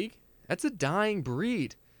men in the league, that's a dying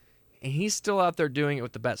breed. And he's still out there doing it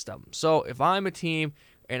with the best of them. So if I'm a team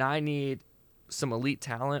and I need some elite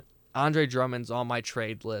talent, Andre Drummond's on my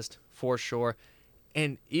trade list for sure.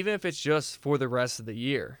 And even if it's just for the rest of the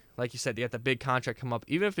year, like you said, you have the big contract come up,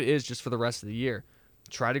 even if it is just for the rest of the year,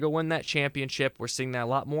 try to go win that championship. We're seeing that a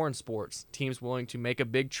lot more in sports. Teams willing to make a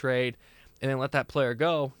big trade and then let that player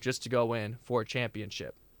go just to go in for a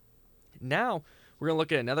championship. Now, we're going to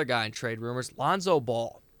look at another guy in trade rumors, Lonzo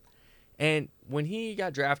Ball. And when he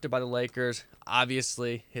got drafted by the Lakers,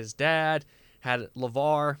 obviously his dad had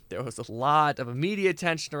LeVar. There was a lot of media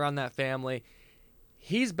attention around that family.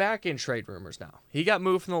 He's back in trade rumors now. He got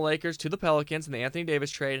moved from the Lakers to the Pelicans in the Anthony Davis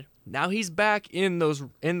trade. Now he's back in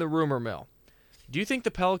the rumor mill. Do you think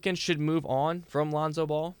the Pelicans should move on from Lonzo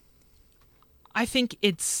Ball? I think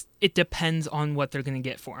it depends on what they're going to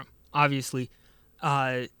get for him. Obviously,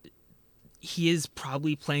 he is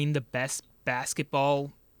probably playing the best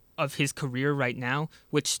basketball of his career right now,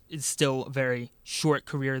 which is still a very short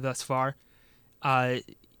career thus far.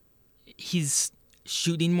 He's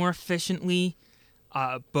shooting more efficiently,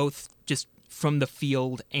 both just from the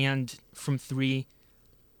field and from three.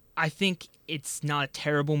 I think it's not a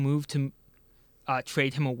terrible move to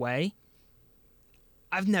trade him away.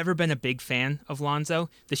 I've never been a big fan of Lonzo.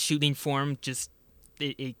 The shooting form just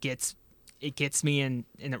it gets me and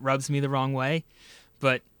it rubs me the wrong way.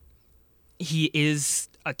 But he is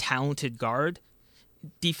a talented guard.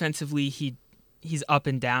 Defensively, he's up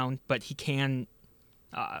and down, but he can.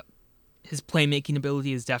 His playmaking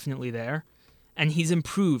ability is definitely there, and he's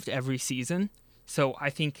improved every season. So I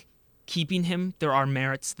think keeping him, there are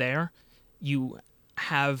merits there. You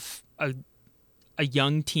have a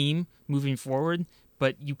young team moving forward,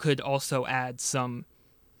 but you could also add some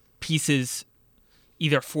pieces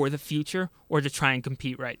either for the future or to try and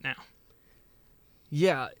compete right now.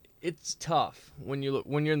 Yeah, it's tough when you're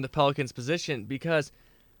in the Pelicans' position because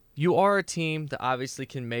you are a team that obviously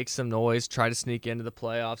can make some noise, try to sneak into the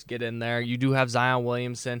playoffs, get in there. You do have Zion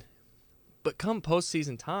Williamson. But come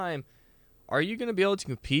postseason time, are you going to be able to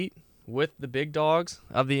compete with the big dogs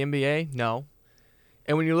of the NBA? No.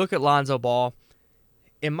 And when you look at Lonzo Ball,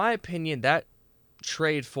 in my opinion, that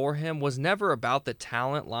trade for him was never about the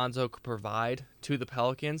talent Lonzo could provide to the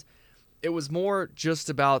Pelicans. It was more just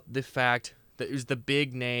about the fact that it was the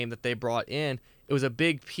big name that they brought in. It was a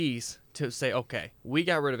big piece to say, okay, we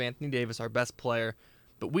got rid of Anthony Davis, our best player,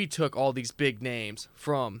 but we took all these big names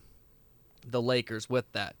from the Lakers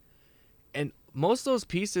with that. And most of those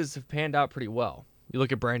pieces have panned out pretty well. You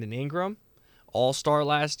look at Brandon Ingram, all-star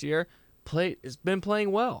last year, has been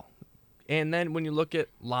playing well. And then when you look at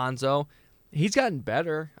Lonzo, he's gotten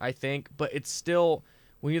better, I think, but it's still,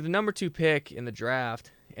 when you're the number 2 pick in the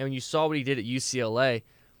draft, and when you saw what he did at UCLA,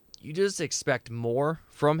 you just expect more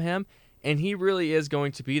from him, and he really is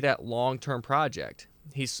going to be that long-term project.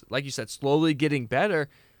 He's, like you said, slowly getting better,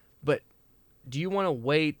 but do you want to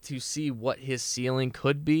wait to see what his ceiling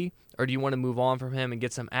could be, or do you want to move on from him and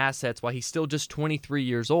get some assets while he's still just 23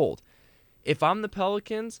 years old? If I'm the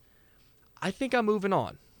Pelicans, I think I'm moving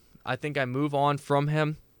on. I think I move on from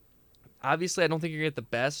him. Obviously, I don't think you're going to get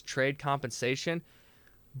the best trade compensation,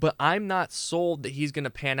 but I'm not sold that he's going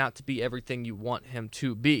to pan out to be everything you want him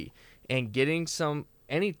to be. And getting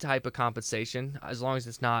any type of compensation, as long as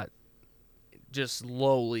it's not just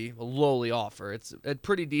lowly offer, it's a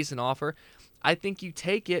pretty decent offer, I think you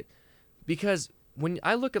take it, because when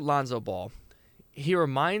I look at Lonzo Ball, he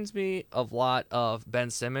reminds me a lot of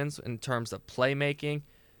Ben Simmons in terms of playmaking,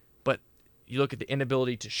 but you look at the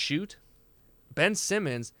inability to shoot. Ben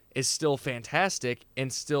Simmons is still fantastic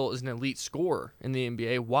and still is an elite scorer in the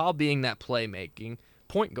NBA while being that playmaking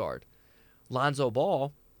point guard. Lonzo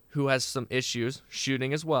Ball, who has some issues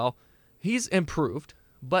shooting as well, he's improved,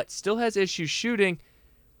 but still has issues shooting,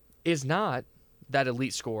 is not that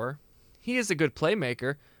elite scorer. He is a good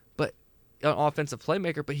playmaker, but an offensive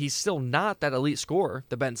playmaker, but he's still not that elite scorer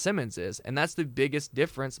that Ben Simmons is, and that's the biggest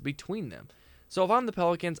difference between them. So if I'm the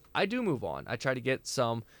Pelicans, I do move on. I try to get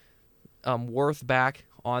some worth back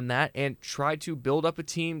on that and try to build up a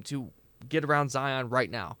team to get around Zion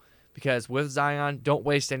right now. Because with Zion, don't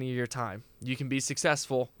waste any of your time. You can be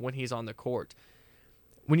successful when he's on the court.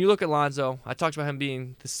 When you look at Lonzo, I talked about him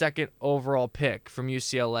being the 2nd overall pick from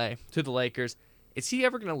UCLA to the Lakers. Is he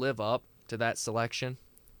ever going to live up to that selection?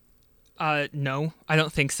 No, I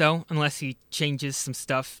don't think so, unless he changes some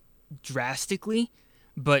stuff drastically.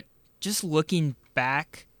 But just looking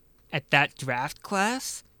back at that draft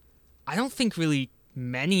class, I don't think really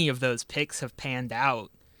many of those picks have panned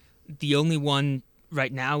out. The only one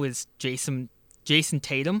right now is Jason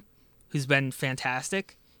Tatum, who's been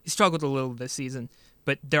fantastic. He struggled a little this season,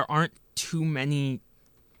 but there aren't too many.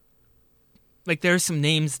 Like, there are some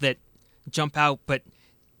names that jump out, but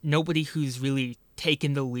nobody who's really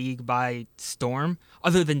taken the league by storm,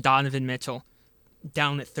 other than Donovan Mitchell,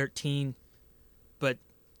 down at 13. But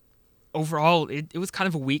overall, it was kind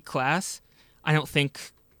of a weak class. I don't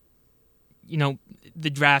think, the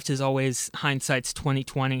draft is always hindsight's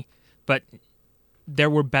 20/20, but there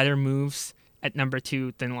were better moves at number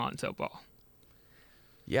 2 than Lonzo Ball.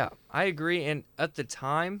 Yeah, I agree, and at the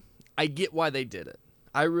time, I get why they did it.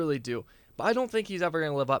 I really do. But I don't think he's ever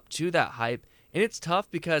going to live up to that hype, and it's tough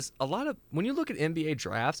because when you look at NBA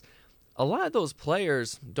drafts, a lot of those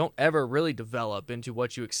players don't ever really develop into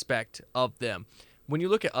what you expect of them. When you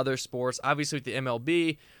look at other sports, obviously with the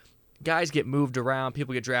MLB, guys get moved around,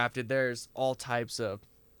 people get drafted. There's all types of,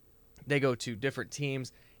 they go to different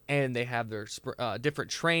teams and they have their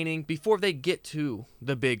different training before they get to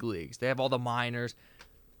the big leagues. They have all the minors.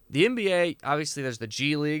 The NBA, obviously there's the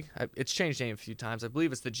G League. It's changed name a few times. I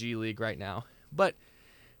believe it's the G League right now. But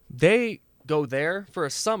they go there for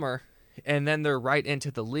a summer and then they're right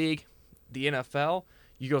into the league. The NFL,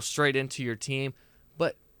 you go straight into your team.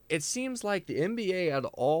 But it seems like the NBA, out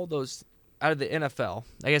of the NFL,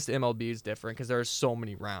 I guess the MLB is different because there are so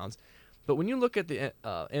many rounds. But when you look at the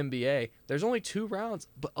NBA, there's only 2 rounds,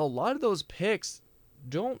 but a lot of those picks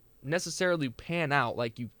don't necessarily pan out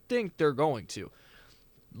like you think they're going to.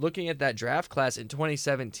 Looking at that draft class in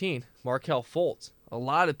 2017, Markelle Fultz, a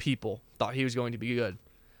lot of people thought he was going to be good.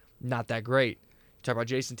 Not that great. You talk about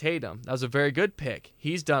Jason Tatum. That was a very good pick.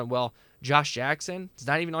 He's done well. Josh Jackson is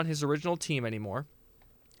not even on his original team anymore.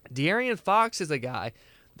 De'Aaron Fox is a guy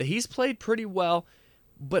that he's played pretty well,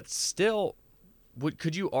 but still,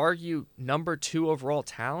 could you argue number 2 overall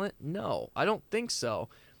talent? No, I don't think so.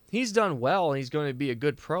 He's done well, and he's going to be a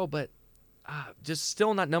good pro, but just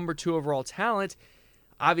still not number 2 overall talent.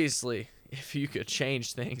 Obviously, if you could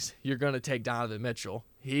change things, you're going to take Donovan Mitchell.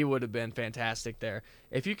 He would have been fantastic there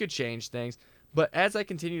if you could change things. But as I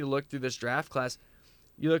continue to look through this draft class,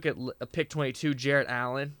 you look at pick 22, Jarrett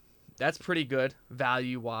Allen. That's pretty good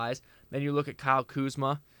value-wise. Then you look at Kyle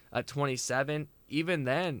Kuzma at 27. Even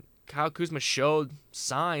then, Kyle Kuzma showed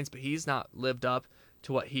signs, but he's not lived up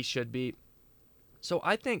to what he should be. So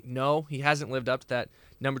I think, no, he hasn't lived up to that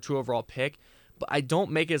number 2 overall pick. But I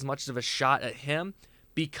don't make as much of a shot at him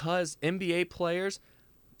because NBA players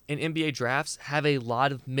in NBA drafts have a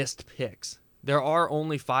lot of missed picks. There are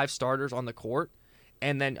only 5 starters on the court,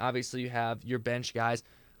 and then obviously you have your bench guys.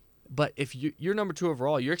 But if you're number 2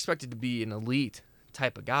 overall, you're expected to be an elite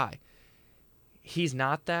type of guy. He's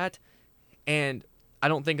not that, and I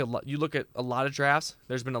don't think you look at a lot of drafts,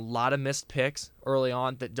 there's been a lot of missed picks early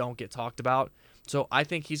on that don't get talked about. So I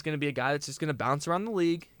think he's going to be a guy that's just going to bounce around the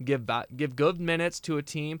league, give good minutes to a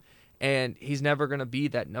team, and he's never going to be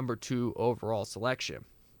that number 2 overall selection.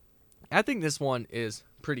 I think this one is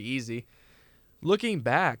pretty easy. Looking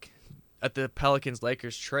back at the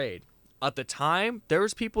Pelicans-Lakers trade, at the time, there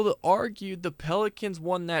was people that argued the Pelicans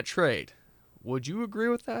won that trade. Would you agree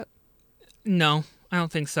with that? No, I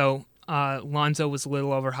don't think so. Lonzo was a little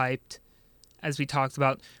overhyped, as we talked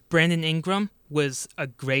about. Brandon Ingram was a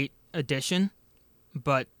great addition,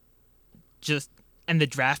 but and the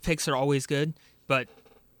draft picks are always good, but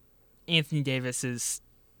Anthony Davis is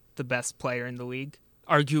the best player in the league,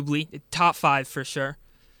 arguably top 5 for sure.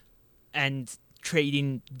 And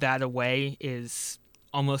trading that away is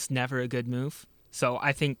almost never a good move. So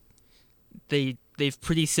I think they've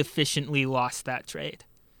pretty sufficiently lost that trade.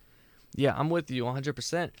 Yeah, I'm with you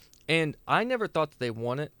 100%. And I never thought that they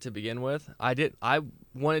won it to begin with. I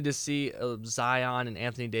wanted to see a Zion and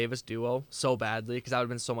Anthony Davis duo so badly because that would have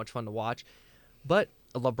been so much fun to watch. But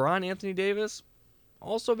LeBron, Anthony Davis,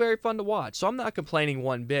 also very fun to watch. So I'm not complaining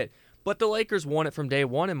one bit. But the Lakers won it from day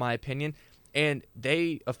one, in my opinion. And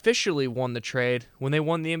they officially won the trade when they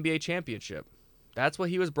won the NBA championship. That's what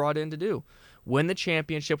he was brought in to do. Win the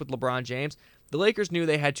championship with LeBron James. The Lakers knew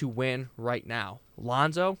they had to win right now.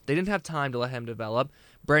 Lonzo, they didn't have time to let him develop.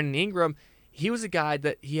 Brandon Ingram, he was a guy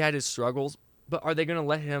that he had his struggles, but are they going to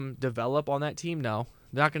let him develop on that team? No.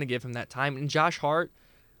 They're not going to give him that time. And Josh Hart,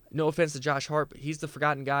 no offense to Josh Hart, but he's the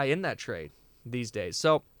forgotten guy in that trade these days.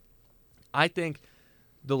 So I think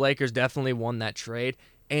the Lakers definitely won that trade,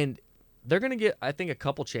 and they're going to get, I think, a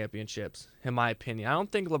couple championships, in my opinion. I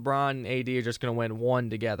don't think LeBron and AD are just going to win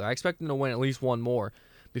one together. I expect them to win at least one more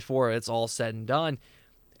before it's all said and done.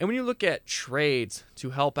 And when you look at trades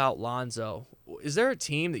to help out Lonzo, is there a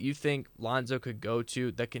team that you think Lonzo could go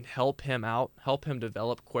to that can help him out, help him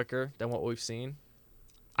develop quicker than what we've seen?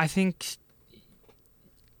 I think,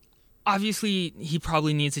 obviously, he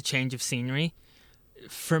probably needs a change of scenery.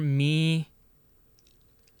 For me,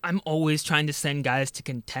 I'm always trying to send guys to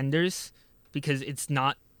contenders because it's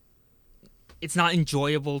not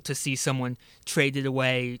enjoyable to see someone traded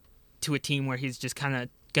away to a team where he's just kind of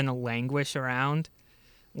going to languish around,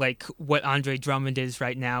 like what Andre Drummond is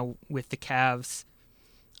right now with the Cavs.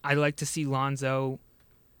 I'd like to see Lonzo.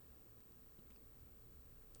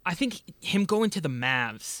 I think him going to the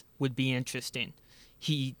Mavs would be interesting.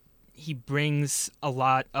 He brings a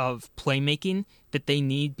lot of playmaking that they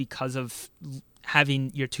need because of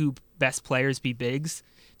having your 2 best players be bigs.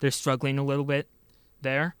 They're struggling a little bit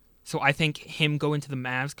there. So I think him going to the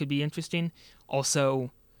Mavs could be interesting.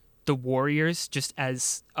 Also, the Warriors just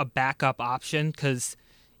as a backup option because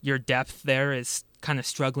your depth there is kind of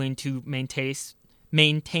struggling to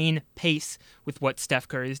maintain pace with what Steph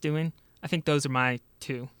Curry is doing. I think those are my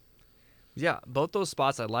two. Yeah, both those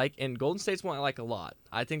spots I like, and Golden State's one I like a lot.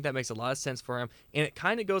 I think that makes a lot of sense for him, and it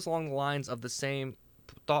kind of goes along the lines of the same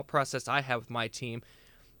thought process I have with my team.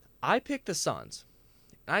 I picked the Suns.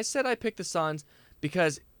 I said I picked the Suns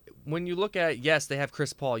because when you look at it, yes, they have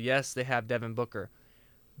Chris Paul, yes, they have Devin Booker.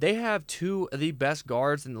 They have two of the best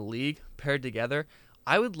guards in the league paired together.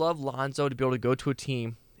 I would love Lonzo to be able to go to a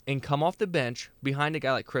team and come off the bench behind a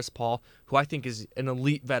guy like Chris Paul, who I think is an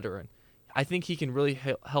elite veteran. I think he can really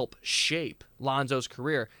help shape Lonzo's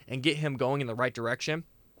career and get him going in the right direction.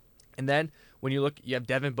 And then when you look, you have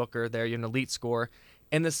Devin Booker there, you're an elite scorer.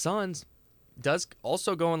 And the Suns does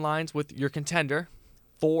also go in lines with your contender,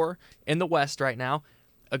 4 in the West right now,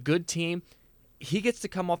 a good team. He gets to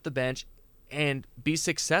come off the bench and be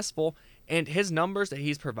successful. And his numbers that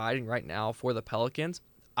he's providing right now for the Pelicans,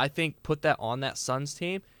 I think put that on that Suns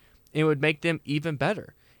team, it would make them even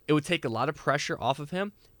better. It would take a lot of pressure off of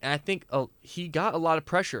him, and I think he got a lot of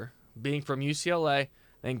pressure being from UCLA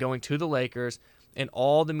and going to the Lakers and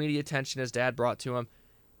all the media attention his dad brought to him.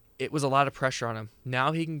 It was a lot of pressure on him.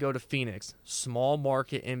 Now he can go to Phoenix, small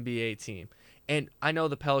market NBA team. And I know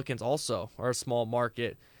the Pelicans also are a small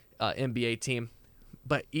market NBA team,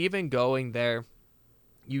 but even going there,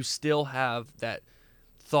 you still have that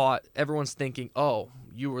thought. Everyone's thinking, oh,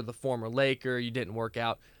 you were the former Laker, you didn't work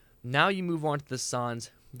out. Now you move on to the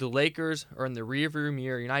Suns. The Lakers are in the rearview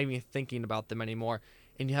mirror. You're not even thinking about them anymore.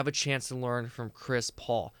 And you have a chance to learn from Chris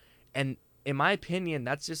Paul. And in my opinion,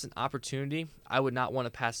 that's just an opportunity I would not want to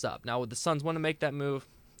pass up. Now, would the Suns want to make that move?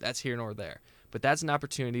 That's here nor there. But that's an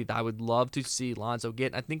opportunity that I would love to see Lonzo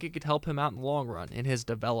get. I think it could help him out in the long run in his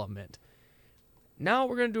development. Now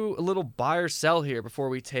we're going to do a little buy or sell here before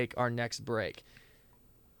we take our next break.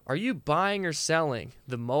 Are you buying or selling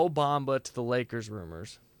the Mo Bamba to the Lakers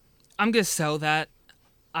rumors? I'm going to sell that.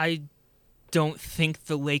 I don't think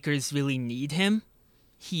the Lakers really need him.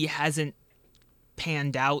 He hasn't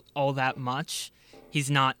panned out all that much. He's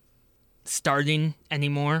not starting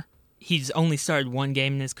anymore. He's only started one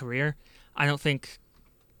game in his career. I don't think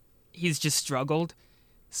he's just struggled.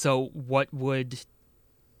 So what would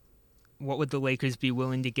the Lakers be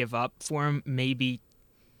willing to give up for him? Maybe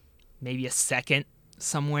a second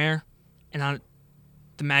somewhere. And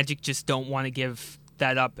the Magic just don't want to give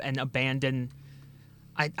that up and abandon.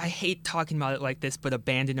 I hate talking about it like this, but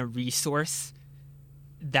abandon a resource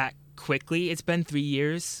that quickly. It's been 3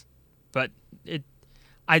 years, but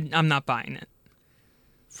I'm not buying it.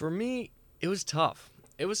 For me, it was tough.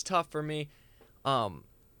 It was tough for me. I'm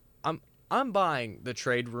buying the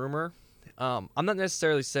trade rumor. I'm not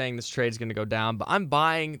necessarily saying this trade's going to go down, but I'm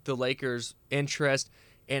buying the Lakers' interest,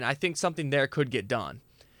 and I think something there could get done.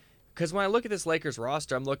 Because when I look at this Lakers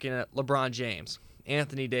roster, I'm looking at LeBron James,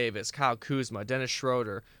 Anthony Davis, Kyle Kuzma, Dennis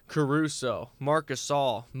Schroeder, Caruso, Marc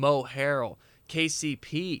Gasol, Mo Harrell,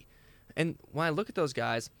 KCP. And when I look at those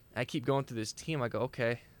guys, I keep going through this team, I go,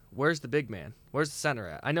 okay, where's the big man? Where's the center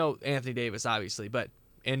at? I know Anthony Davis, obviously, but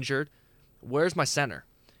injured. Where's my center?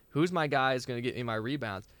 Who's my guy who's going to get me my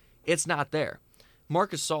rebounds? It's not there.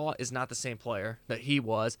 Marc Gasol is not the same player that he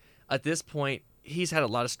was. At this point, he's had a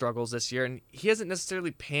lot of struggles this year, and he hasn't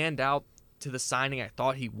necessarily panned out to the signing I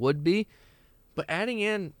thought he would be. But adding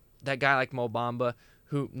in that guy like Mo Bamba,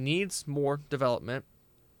 who needs more development,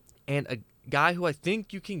 and a guy who I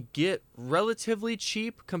think you can get relatively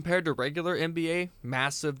cheap compared to regular NBA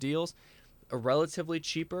massive deals, relatively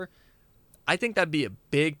cheaper, I think that'd be a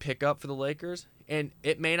big pickup for the Lakers. And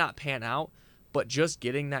it may not pan out, but just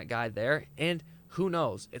getting that guy there, and who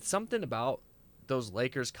knows? It's something about those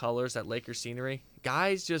Lakers colors, that Lakers scenery.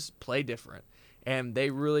 Guys just play different, and they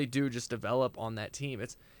really do just develop on that team.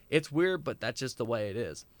 It's weird, but that's just the way it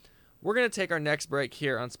is. We're going to take our next break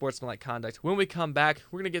here on Sportsmanlike Conduct. When we come back,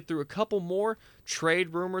 we're going to get through a couple more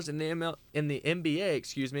trade rumors in the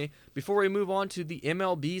NBA, before we move on to the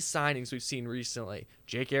MLB signings we've seen recently.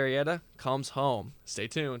 Jake Arrieta comes home. Stay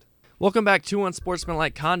tuned. Welcome back to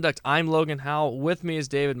Unsportsmanlike Conduct. I'm Logan Howell. With me is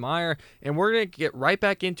David Meyer, and we're going to get right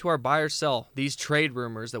back into our buy or sell, these trade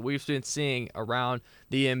rumors that we've been seeing around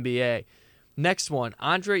the NBA. Next one,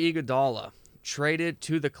 Andre Iguodala traded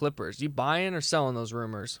to the Clippers. You buying or selling those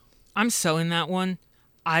rumors? I'm selling that one.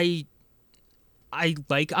 I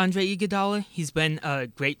like Andre Iguodala. He's been a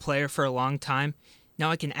great player for a long time. Now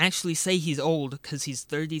I can actually say he's old because he's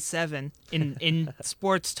 37 in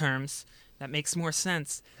sports terms. That makes more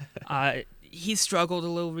sense. He's struggled a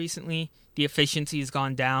little recently. The efficiency has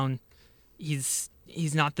gone down. He's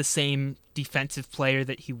not the same defensive player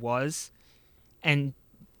that he was. And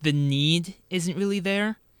the need isn't really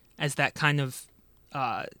there as that kind of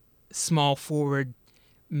small forward,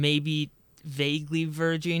 maybe vaguely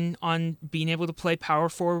verging on being able to play power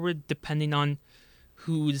forward depending on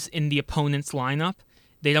who's in the opponent's lineup.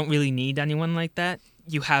 They don't really need anyone like that.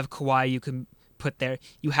 You have Kawhi you can put there.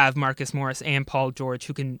 You have Marcus Morris and Paul George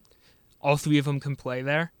all three of them can play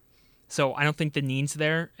there. So I don't think the need's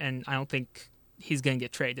there, and I don't think he's going to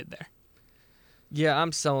get traded there. Yeah,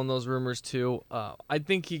 I'm selling those rumors too. I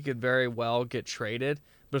think he could very well get traded.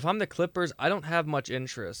 But if I'm the Clippers, I don't have much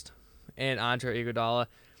interest in Andre Iguodala.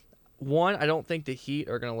 One, I don't think the Heat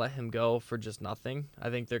are going to let him go for just nothing. I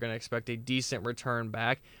think they're going to expect a decent return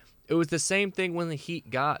back. It was the same thing when the Heat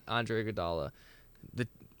got Andre Iguodala.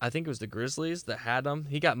 I think it was the Grizzlies that had him.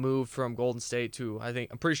 He got moved from Golden State to,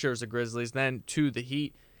 I'm pretty sure it was the Grizzlies, then to the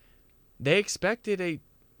Heat. They expected a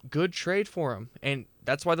good trade for him, and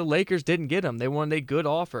that's why the Lakers didn't get him. They wanted a good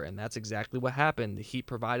offer, and that's exactly what happened. The Heat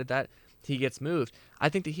provided that. He gets moved. I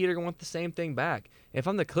think the Heat are going to want the same thing back. If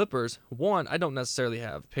I'm the Clippers, one, I don't necessarily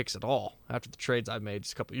have picks at all after the trades I made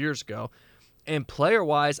just a couple years ago. And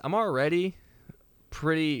player-wise, I'm already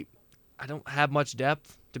I don't have much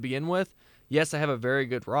depth to begin with. Yes, I have a very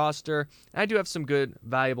good roster. I do have some good,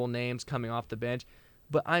 valuable names coming off the bench,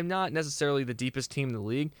 but I'm not necessarily the deepest team in the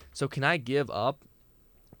league. So can I give up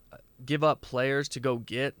players to go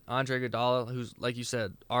get Andre Iguodala, who's, like you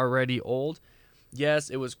said, already old? Yes,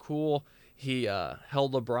 it was cool. He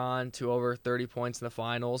held LeBron to over 30 points in the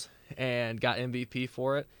finals and got MVP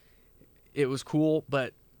for it. It was cool,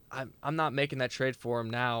 but I'm not making that trade for him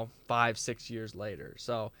now 5-6 years later.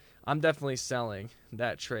 So I'm definitely selling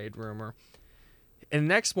that trade rumor. And the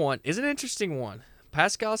next one is an interesting one.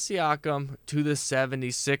 Pascal Siakam to the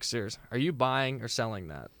 76ers. Are you buying or selling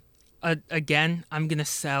that? Again, I'm going to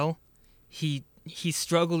sell. He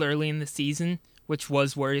struggled early in the season, which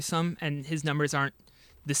was worrisome, and his numbers aren't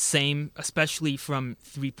the same, especially from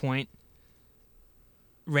three-point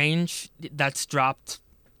range. That's dropped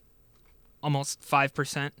almost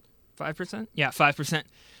 5%. 5%? Yeah,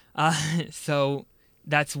 5%. So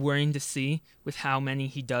that's worrying to see with how many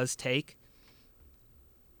he does take.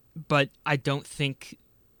 But I don't think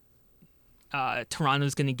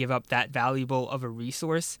Toronto's going to give up that valuable of a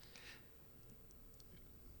resource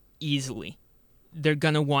easily. They're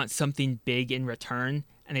going to want something big in return,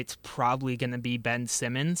 and it's probably going to be Ben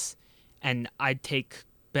Simmons. And I'd take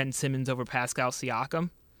Ben Simmons over Pascal Siakam.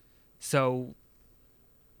 So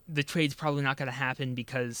the trade's probably not going to happen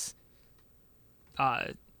because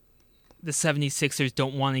the 76ers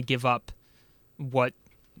don't want to give up what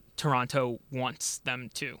Toronto wants them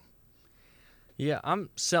to. Yeah, I'm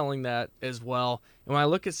selling that as well. And when I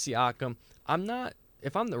look at Siakam,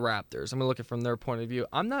 if I'm the Raptors, I'm going to look at it from their point of view.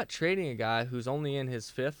 I'm not trading a guy who's only in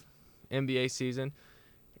his 5th NBA season.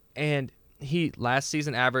 And he last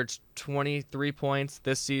season averaged 23 points.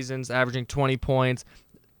 This season's averaging 20 points,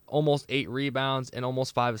 almost 8 rebounds, and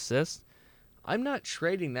almost 5 assists. I'm not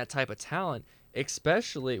trading that type of talent,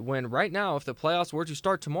 especially when right now, if the playoffs were to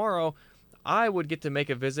start tomorrow, I would get to make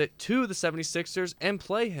a visit to the 76ers and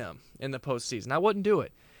play him in the postseason. I wouldn't do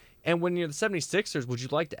it. And when you're the 76ers, would you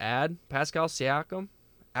like to add Pascal Siakam?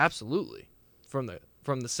 Absolutely. From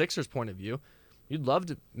the Sixers' point of view, you'd love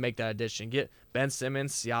to make that addition. Get Ben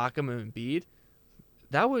Simmons, Siakam, and Embiid.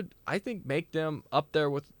 That would, I think, make them up there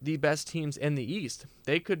with the best teams in the East.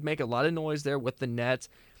 They could make a lot of noise there with the Nets.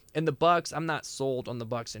 And the Bucks, I'm not sold on the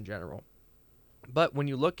Bucks in general. But when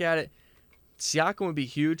you look at it, Siakam would be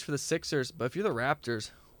huge for the Sixers, but if you're the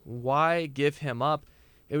Raptors, why give him up?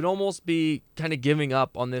 It would almost be kind of giving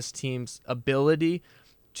up on this team's ability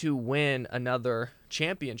to win another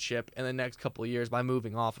championship in the next couple of years by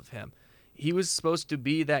moving off of him. He was supposed to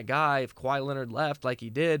be that guy, if Kawhi Leonard left like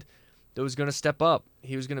he did, that was going to step up.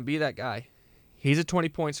 He was going to be that guy. He's a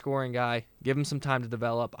 20-point scoring guy. Give him some time to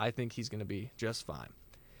develop. I think he's going to be just fine.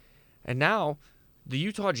 And now, the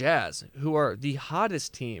Utah Jazz, who are the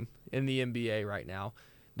hottest team in the NBA right now.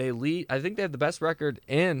 They lead. I think they have the best record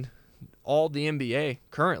in all the NBA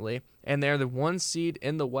currently, and they're the 1 seed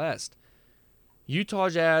in the West. Utah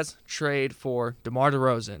Jazz trade for DeMar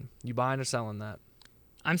DeRozan. You buying or selling that?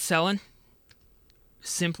 I'm selling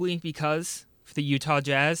simply because for the Utah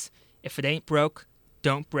Jazz, if it ain't broke,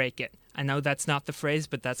 don't break it. I know that's not the phrase,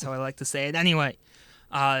 but that's how I like to say it anyway.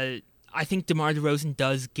 I think DeMar DeRozan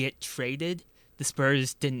does get traded. The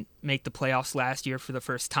Spurs didn't make the playoffs last year for the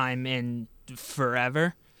first time in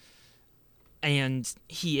forever. And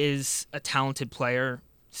he is a talented player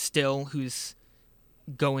still who's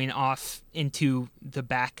going off into the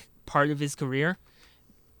back part of his career.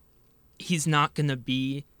 He's not going to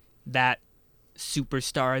be that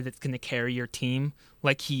superstar that's going to carry your team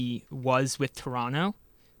like he was with Toronto.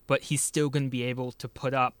 but he's still going to be able to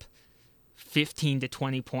put up 15 to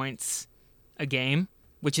 20 points a game,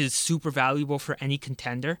 which is super valuable for any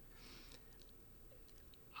contender.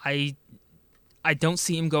 I don't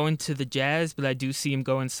see him going to the Jazz, but I do see him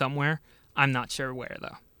going somewhere. I'm not sure where,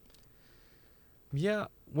 though. Yeah,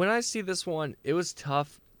 when I see this one, it was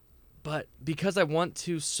tough, but because I want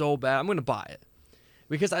to so bad, I'm going to buy it.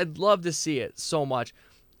 Because I'd love to see it so much.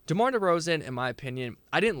 DeMar DeRozan, in my opinion,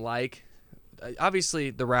 I didn't like.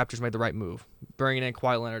 Obviously, the Raptors made the right move, bringing in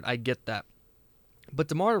Kawhi Leonard. I get that. But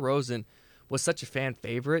DeMar DeRozan was such a fan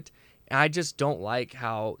favorite, and I just don't like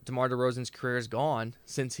how DeMar DeRozan's career is gone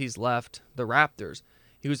since he's left the Raptors.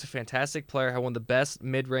 He was a fantastic player, had one of the best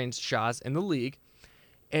mid-range shots in the league,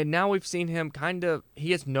 and now we've seen him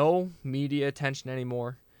he has no media attention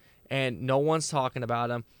anymore, and no one's talking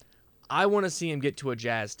about him. I want to see him get to a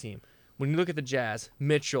Jazz team. When you look at the Jazz,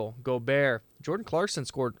 Mitchell, Gobert, Jordan Clarkson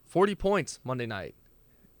scored 40 points Monday night.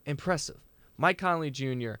 Impressive. Mike Conley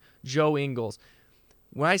Jr., Joe Ingles.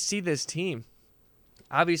 When I see this team,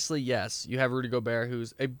 obviously, yes, you have Rudy Gobert,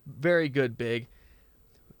 who's a very good big.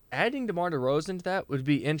 Adding DeMar DeRozan to that would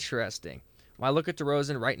be interesting. When I look at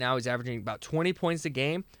DeRozan right now, he's averaging about 20 points a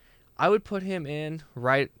game. I would put him in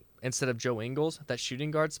right instead of Joe Ingles, that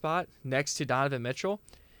shooting guard spot, next to Donovan Mitchell.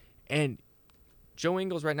 And Joe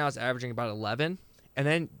Ingles right now is averaging about 11. And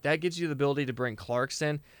then that gives you the ability to bring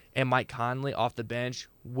Clarkson and Mike Conley off the bench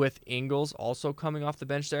with Ingles also coming off the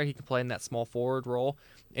bench there. He can play in that small forward role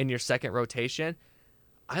in your second rotation.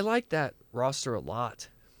 I like that roster a lot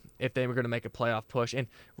if they were going to make a playoff push. And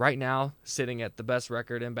right now, sitting at the best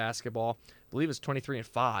record in basketball, I believe it's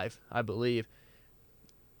 23-5, I believe.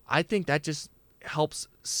 I think that just helps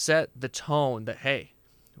set the tone that, hey,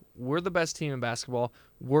 we're the best team in basketball.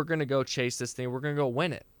 We're going to go chase this thing. We're going to go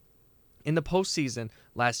win it. In the postseason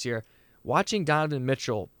last year, watching Donovan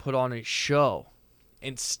Mitchell put on a show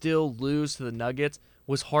and still lose to the Nuggets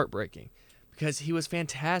was heartbreaking because he was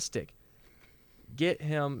fantastic. Get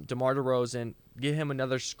him DeMar DeRozan, get him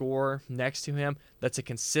another scorer next to him that's a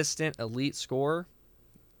consistent elite scorer.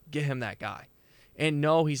 Get him that guy. And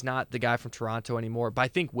no, he's not the guy from Toronto anymore, but I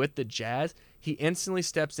think with the Jazz, he instantly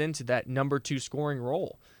steps into that number 2 scoring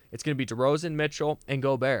role. It's going to be DeRozan, Mitchell, and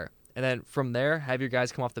Gobert. And then from there, have your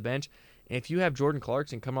guys come off the bench. And if you have Jordan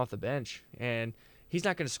Clarkson coming off the bench, and he's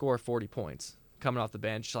not going to score 40 points coming off the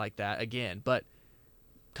bench like that again, but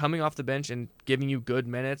coming off the bench and giving you good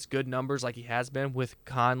minutes, good numbers like he has been with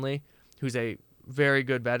Conley, who's a very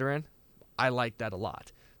good veteran, I like that a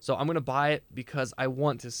lot. So I'm going to buy it because I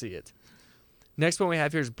want to see it. Next one we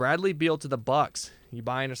have here is Bradley Beal to the Bucks. You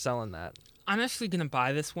buying or selling that? I'm actually going to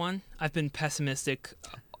buy this one. I've been pessimistic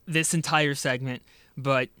this entire segment,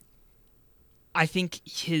 but I think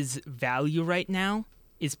his value right now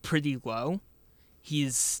is pretty low.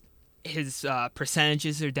 His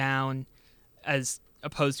percentages are down as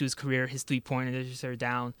opposed to his career. His three-pointers are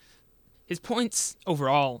down. His points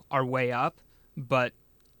overall are way up, but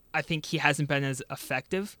I think he hasn't been as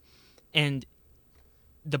effective. And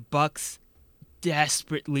the Bucks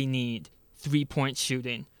desperately need three-point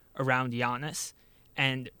shooting around Giannis.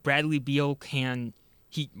 And Bradley Beal can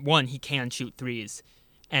shoot threes.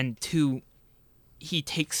 And two, he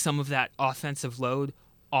takes some of that offensive load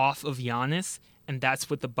off of Giannis, and that's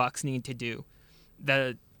what the Bucks need to do.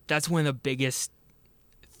 That's one of the biggest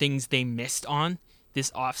things they missed on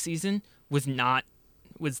this offseason was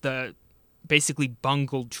the basically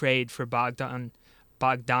bungled trade for Bogdanovic.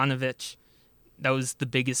 That was the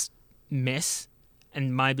biggest miss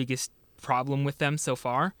and my biggest problem with them so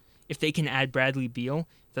far. If they can add Bradley Beal,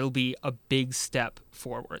 that'll be a big step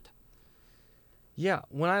forward. Yeah,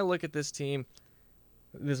 when I look at this team,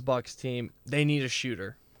 this Bucks team, they need a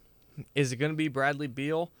shooter. Is it going to be Bradley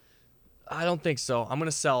Beal? I don't think so. I'm going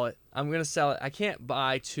to sell it. I can't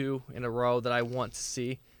buy two in a row that I want to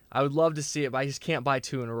see. I would love to see it, but I just can't buy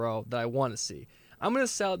two in a row that I want to see. I'm going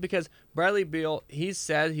to sell it because Bradley Beal, he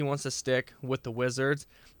said he wants to stick with the Wizards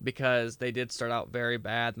because they did start out very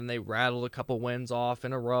bad, and they rattled a couple wins off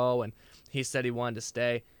in a row, and he said he wanted to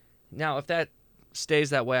stay. Now, if that stays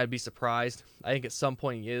that way, I'd be surprised. I think at some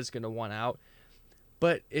point he is going to want out.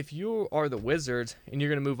 But if you are the Wizards and you're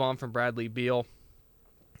going to move on from Bradley Beal,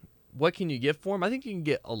 what can you get for him? I think you can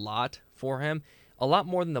get a lot for him, a lot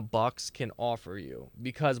more than the Bucks can offer you,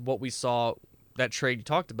 because what we saw, that trade you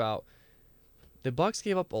talked about, the Bucks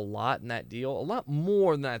gave up a lot in that deal, a lot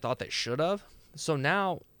more than I thought they should have. So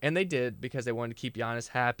now, and they did because they wanted to keep Giannis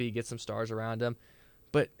happy, get some stars around him.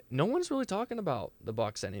 But no one's really talking about the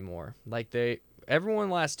Bucks anymore. Everyone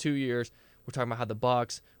the last 2 years were talking about how the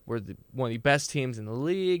Bucks were one of the best teams in the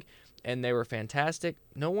league, and they were fantastic.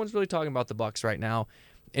 No one's really talking about the Bucks right now.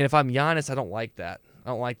 And if I'm Giannis, I don't like that. I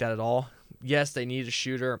don't like that at all. Yes, they need a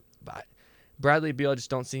shooter, but Bradley Beal, I just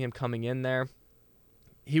don't see him coming in there.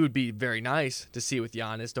 He would be very nice to see with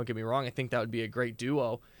Giannis. Don't get me wrong. I think that would be a great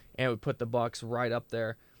duo, and it would put the Bucks right up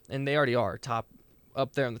there. And they already are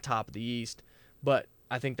up there on the top of the East. But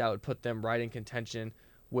I think that would put them right in contention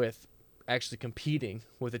with actually competing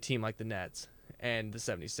with a team like the Nets and the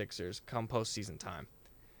 76ers come postseason time.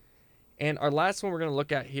 And our last one we're going to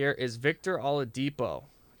look at here is Victor Oladipo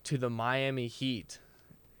to the Miami Heat.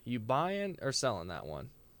 You buying or selling that one?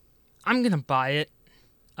 I'm going to buy it.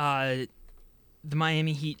 The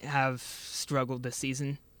Miami Heat have struggled this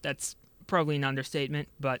season. That's probably an understatement,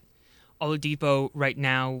 but Oladipo right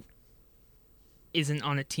now isn't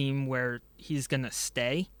on a team where he's going to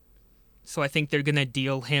stay. So I think they're going to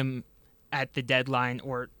deal him at the deadline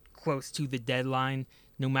or close to the deadline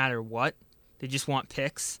no matter what. They just want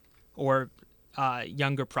picks or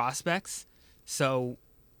younger prospects. So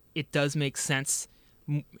it does make sense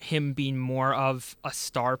him being more of a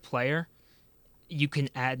star player. You can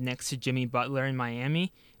add next to Jimmy Butler in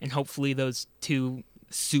Miami, and hopefully those two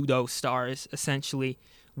pseudo-stars, essentially,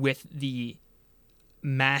 with the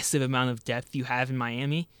massive amount of depth you have in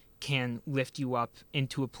Miami, can lift you up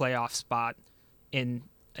into a playoff spot in,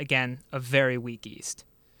 again, a very weak East.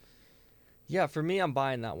 Yeah, for me, I'm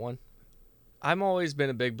buying that one. I've always been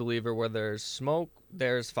a big believer where there's smoke,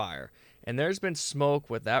 there's fire. And there's been smoke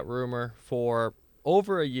with that rumor for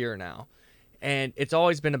over a year now. And it's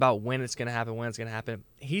always been about when it's going to happen,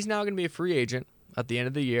 He's now going to be a free agent at the end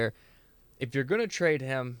of the year. If you're going to trade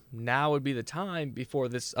him, now would be the time before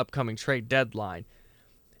this upcoming trade deadline.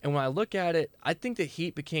 And when I look at it, I think the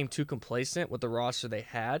Heat became too complacent with the roster they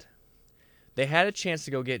had. They had a chance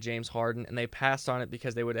to go get James Harden, and they passed on it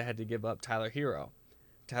because they would have had to give up Tyler Hero.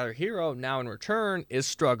 Tyler Hero, now in return, is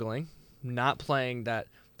struggling, not playing that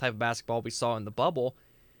type of basketball we saw in the bubble,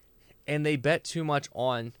 and they bet too much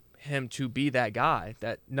on him to be that guy,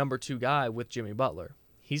 that number 2 guy with Jimmy Butler.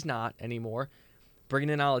 He's not anymore. Bringing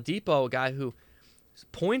in Oladipo, a guy who,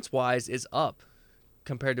 points-wise, is up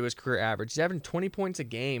compared to his career average. He's averaging 20 points a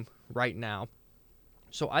game right now.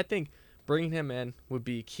 So I think bringing him in would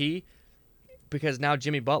be key because now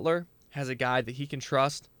Jimmy Butler has a guy that he can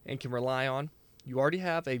trust and can rely on. You already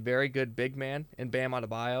have a very good big man in Bam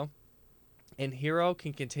Adebayo, and Hero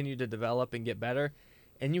can continue to develop and get better.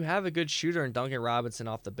 And you have a good shooter in Duncan Robinson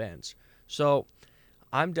off the bench. So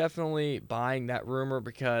I'm definitely buying that rumor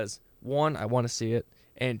because, 1, I want to see it.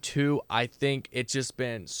 And 2, I think it's just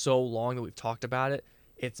been so long that we've talked about it.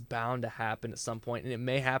 It's bound to happen at some point. And it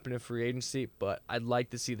may happen in free agency, but I'd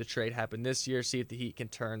like to see the trade happen this year, see if the Heat can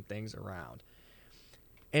turn things around.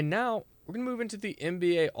 And now we're going to move into the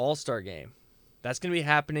NBA All-Star Game. That's going to be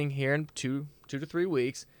happening here in 2 to 3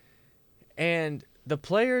 weeks. And the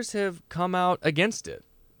players have come out against it.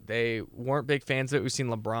 They weren't big fans of it. We've seen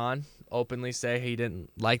LeBron openly say he didn't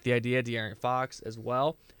like the idea, De'Aaron Fox as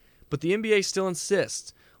well. But the NBA still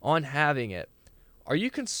insists on having it. Are you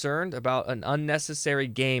concerned about an unnecessary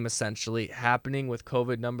game, essentially, happening with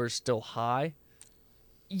COVID numbers still high?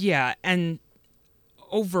 Yeah, and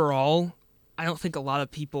overall, I don't think a lot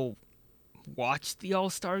of people watch the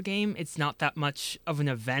All-Star Game. It's not that much of an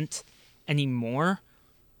event anymore.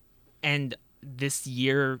 And this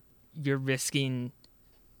year, you're risking...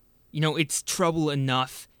 it's trouble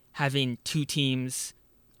enough having 2 teams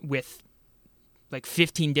with like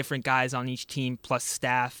 15 different guys on each team plus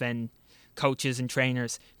staff and coaches and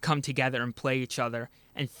trainers come together and play each other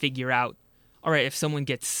and figure out, all right, if someone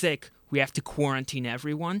gets sick, we have to quarantine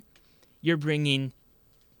everyone. You're bringing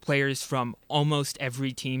players from almost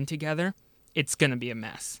every team together. It's going to be a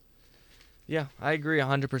mess. Yeah, I agree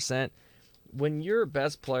 100%. When your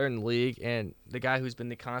best player in the league and the guy who's been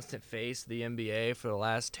the constant face of the NBA for the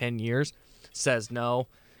last 10 years says no,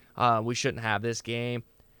 we shouldn't have this game,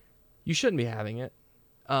 you shouldn't be having it.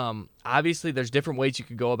 Obviously, there's different ways you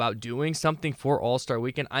could go about doing something for All-Star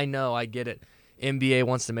Weekend. I know, I get it. NBA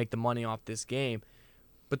wants to make the money off this game.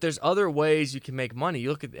 But there's other ways you can make money. You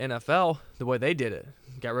look at the NFL, the way they did it.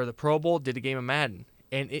 Got rid of the Pro Bowl, did a game of Madden.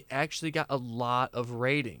 And it actually got a lot of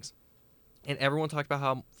ratings. And everyone talked about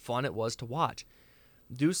how fun it was to watch.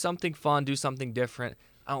 Do something fun, do something different.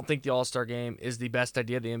 I don't think the All-Star Game is the best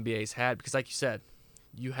idea the NBA's had because, like you said,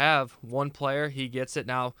 you have one player, he gets it.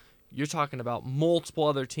 Now, you're talking about multiple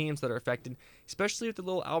other teams that are affected, especially with the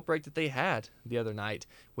little outbreak that they had the other night.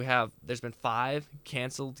 There's been 5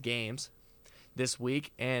 canceled games this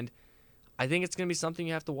week, and I think it's going to be something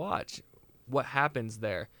you have to watch, what happens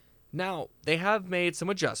there. Now, they have made some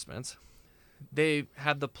adjustments. They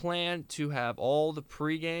have the plan to have all the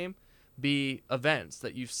pregame be events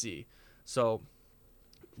that you see. So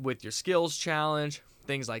with your skills challenge,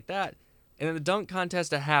 things like that. and then the dunk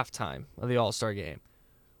contest at halftime of the All-Star game.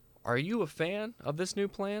 Are you a fan of this new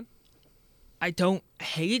plan? I don't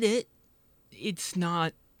hate it. It's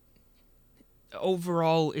not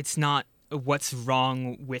overall. It's not what's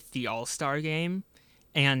wrong with the All-Star game,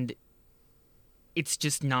 and it's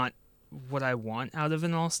just not what I want out of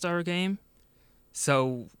an All-Star game.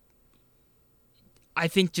 So I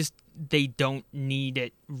think just they don't need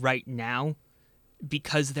it right now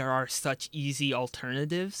because there are such easy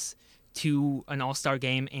alternatives to an All-Star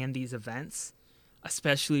game and these events,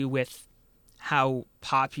 especially with how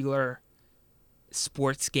popular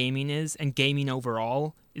sports gaming is, and gaming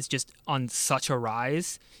overall is just on such a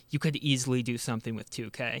rise. You could easily do something with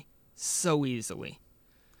 2K. So easily.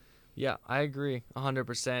 Yeah, I agree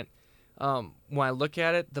 100%. When I look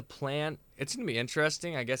at it, the plan, it's going to be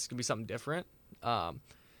interesting. I guess it's going to be something different.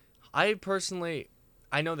 I personally,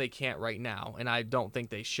 I know they can't right now, and I don't think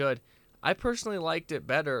they should. I personally liked it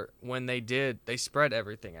better when they spread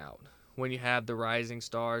everything out. When you have the Rising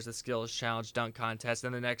Stars, the Skills Challenge, Dunk Contest,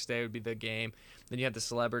 then the next day would be the game. Then you have the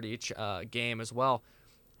Celebrity game as well.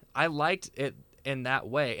 I liked it in that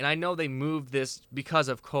way. And I know they moved this because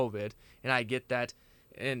of COVID, and I get that.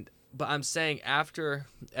 But I'm saying after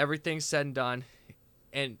everything's said and done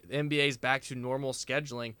and the NBA's back to normal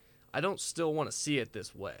scheduling, I don't still want to see it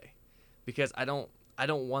this way because I don't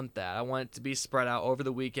want that. I want it to be spread out over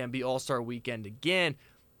the weekend, be All-Star weekend again.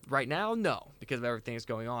 Right now, no, because of everything that's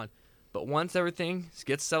going on. But once everything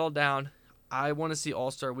gets settled down, I want to see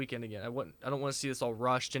All-Star weekend again. I don't want to see this all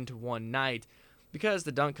rushed into one night because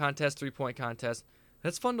the dunk contest, three-point contest,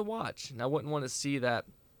 that's fun to watch. And I wouldn't want to see that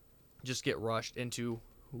just get rushed into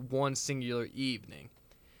one singular evening.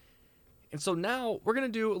 And so now we're going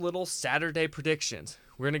to do a little Saturday predictions.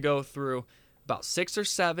 We're going to go through about 6 or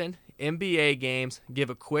 7 NBA games, give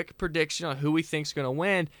a quick prediction on who we think is going to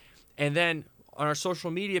win, and then on our social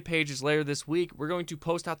media pages later this week, we're going to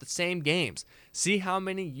post out the same games. See how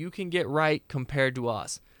many you can get right compared to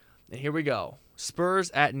us. And here we go. Spurs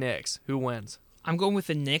at Knicks. Who wins? I'm going with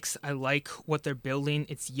the Knicks. I like what they're building.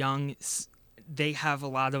 It's young. They have a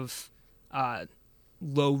lot of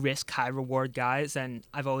low-risk, high-reward guys, and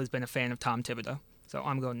I've always been a fan of Tom Thibodeau. So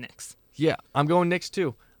I'm going Knicks. Yeah, I'm going Knicks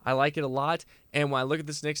too. I like it a lot. And when I look at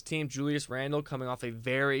this Knicks team, Julius Randle coming off a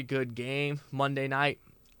very good game Monday night,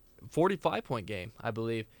 45-point game, I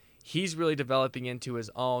believe. He's really developing into his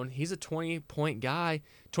own. He's a 20-point guy,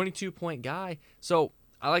 22-point guy. So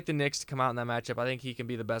I like the Knicks to come out in that matchup. I think he can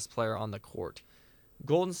be the best player on the court.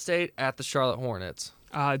 Golden State at the Charlotte Hornets.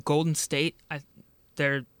 Golden State,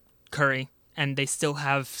 they're Curry, and they still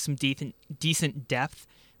have some decent depth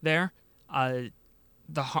there.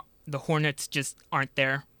 The Hornets just aren't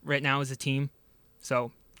there right now as a team.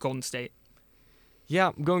 So Golden State.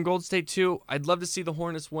 Yeah, I'm going Golden State too. I'd love to see the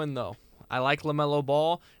Hornets win, though. I like LaMelo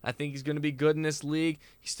Ball. I think he's going to be good in this league.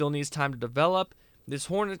 He still needs time to develop. The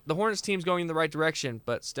Hornets team's going in the right direction,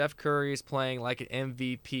 but Steph Curry is playing like an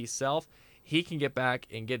MVP self. He can get back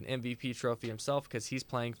and get an MVP trophy himself because he's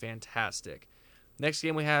playing fantastic. Next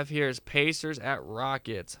game we have here is Pacers at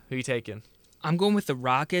Rockets. Who you taking? I'm going with the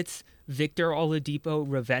Rockets. Victor Oladipo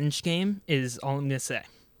revenge game is all I'm going to say.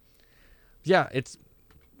 Yeah, it's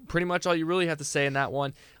pretty much all you really have to say in that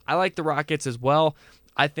one. I like the Rockets as well.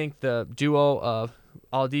 I think the duo of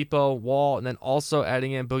Oladipo, Wall, and then also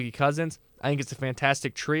adding in Boogie Cousins, I think it's a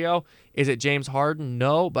fantastic trio. Is it James Harden?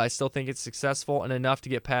 No, but I still think it's successful and enough to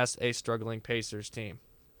get past a struggling Pacers team.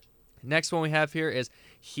 Next one we have here is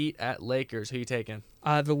Heat at Lakers. Who you taking?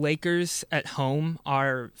 The Lakers at home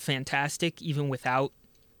are fantastic, even without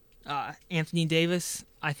Anthony Davis.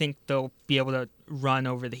 I think they'll be able to run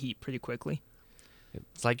over the Heat pretty quickly.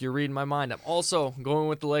 It's like you're reading my mind. I'm also going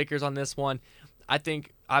with the Lakers on this one. I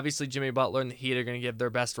think, obviously, Jimmy Butler and the Heat are going to give their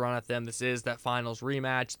best run at them. This is that finals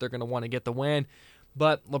rematch. They're going to want to get the win.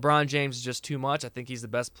 But LeBron James is just too much. I think he's the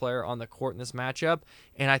best player on the court in this matchup.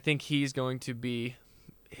 And I think he's going to be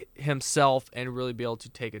himself and really be able to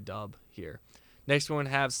take a dub here. Next one,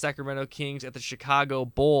 we have Sacramento Kings at the Chicago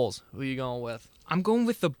Bulls. Who are you going with? I'm going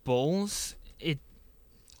with the Bulls.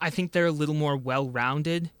 I think they're a little more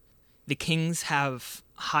well-rounded. The Kings have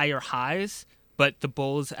higher highs, but the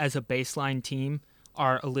Bulls as a baseline team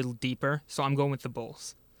are a little deeper, so I'm going with the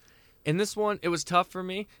Bulls. In this one, it was tough for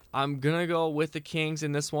me. I'm going to go with the Kings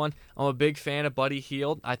in this one. I'm a big fan of Buddy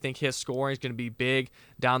Hield. I think his scoring is going to be big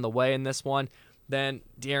down the way in this one. Then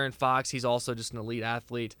De'Aaron Fox, he's also just an elite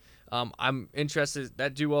athlete. I'm interested.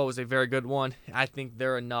 That duo is a very good one. I think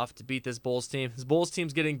they're enough to beat this Bulls team. This Bulls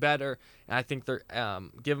team's getting better, and I think they're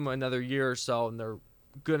give them another year or so, and they're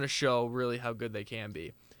going to show really how good they can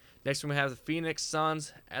be. Next one, we have the Phoenix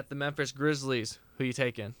Suns at the Memphis Grizzlies. Who you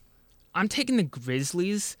taking? I'm taking the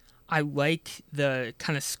Grizzlies. I like the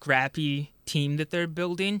kind of scrappy team that they're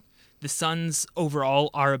building. The Suns overall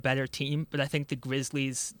are a better team, but I think the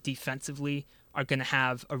Grizzlies defensively are going to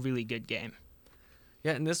have a really good game.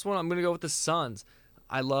 Yeah, in this one, I'm going to go with the Suns.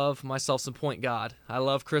 I love myself some point guard. I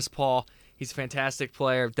love Chris Paul. He's a fantastic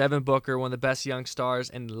player. Devin Booker, one of the best young stars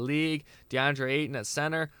in the league. DeAndre Ayton at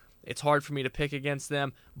center. It's hard for me to pick against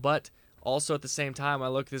them, but also at the same time, I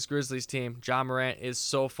look at this Grizzlies team. Ja Morant is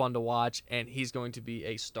so fun to watch, and he's going to be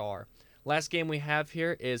a star. Last game we have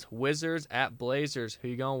here is Wizards at Blazers. Who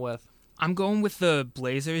you going with? I'm going with the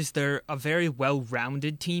Blazers. They're a very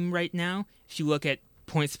well-rounded team right now. If you look at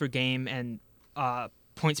points per game and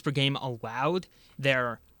points per game allowed,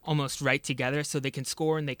 they're almost right together, so they can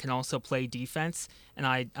score and they can also play defense. And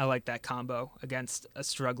I like that combo against a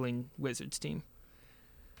struggling Wizards team.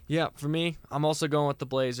 Yeah, for me, I'm also going with the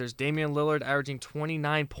Blazers. Damian Lillard averaging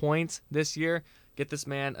 29 points this year. Get this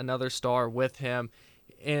man another star with him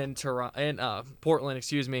in Portland.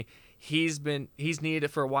 He's needed it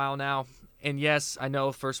for a while now. And yes, I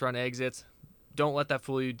know first round exits. Don't let that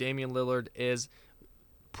fool you. Damian Lillard is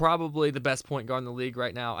probably the best point guard in the league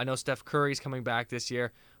right now. I know Steph Curry's coming back this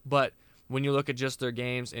year, but when you look at just their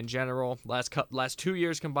games in general, last 2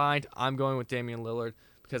 years combined, I'm going with Damian Lillard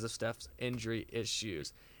because of Steph's injury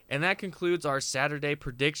issues. And that concludes our Saturday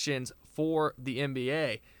predictions for the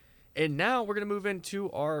NBA. And now we're going to move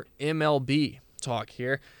into our MLB talk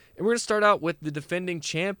here. And we're going to start out with the defending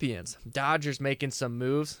champions. Dodgers making some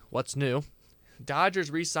moves. What's new?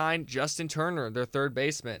 Dodgers re-signed Justin Turner, their third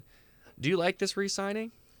baseman. Do you like this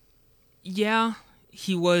re-signing? Yeah,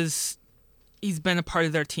 he's been a part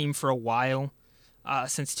of their team for a while,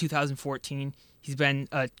 since 2014. He's been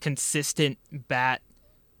a consistent bat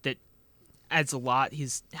that adds a lot.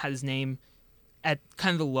 He's had his name at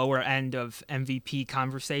kind of the lower end of MVP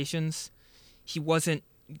conversations. He wasn't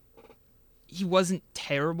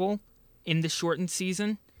terrible in the shortened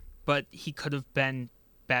season, but he could have been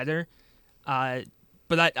better. But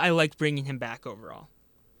I like bringing him back overall.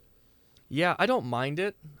 Yeah, I don't mind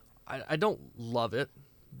it. I don't love it,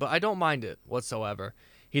 but I don't mind it whatsoever.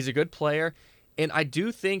 He's a good player, and I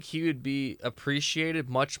do think he would be appreciated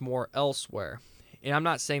much more elsewhere. And I'm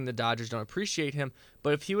not saying the Dodgers don't appreciate him,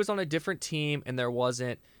 but if he was on a different team and there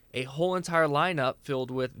wasn't a whole entire lineup filled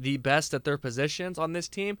with the best at their positions on this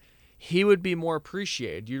team, he would be more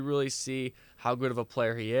appreciated. You really see how good of a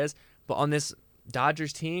player he is. But on this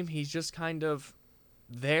Dodgers team, he's just kind of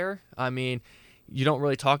there. I mean, you don't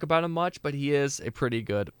really talk about him much, but he is a pretty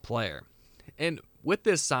good player. And with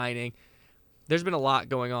this signing, there's been a lot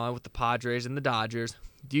going on with the Padres and the Dodgers.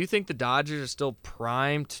 Do you think the Dodgers are still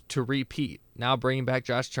primed to repeat, now bringing back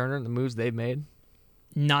Josh Turner and the moves they've made?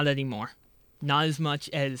 Not anymore. Not as much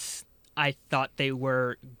as I thought they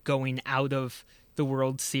were going out of the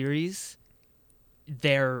World Series.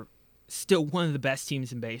 They're still one of the best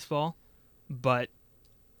teams in baseball, but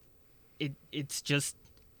it's just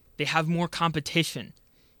they have more competition.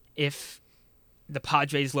 If the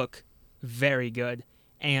Padres look very good,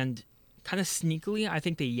 and kind of sneakily, I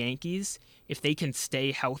think the Yankees, if they can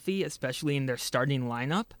stay healthy, especially in their starting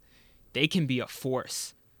lineup, they can be a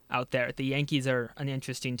force out there. The Yankees are an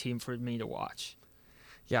interesting team for me to watch.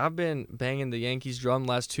 Yeah, I've been banging the Yankees drum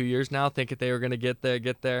the last 2 years now, thinking they were going to get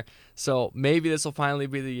there. So maybe this will finally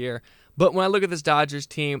be the year. But when I look at this Dodgers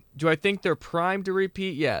team, do I think they're primed to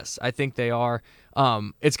repeat? Yes, I think they are.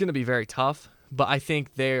 It's going to be very tough, but I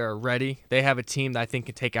think they are ready. They have a team that I think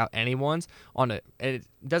can take out anyone's on it. And it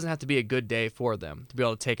doesn't have to be a good day for them to be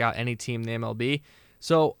able to take out any team in the MLB.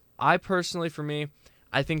 So I personally, for me,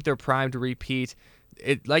 I think they're primed to repeat.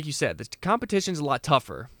 Like you said, the competition's a lot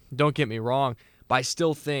tougher. Don't get me wrong, but I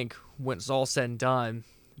still think when it's all said and done,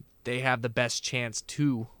 they have the best chance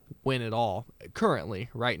to win it all currently,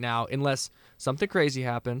 right now, unless something crazy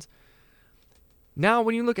happens. Now,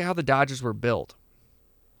 when you look at how the Dodgers were built,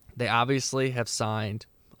 they obviously have signed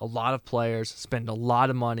a lot of players, spend a lot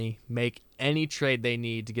of money, make any trade they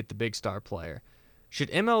need to get the big star player.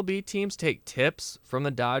 Should MLB teams take tips from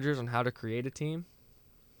the Dodgers on how to create a team?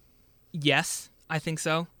 Yes, I think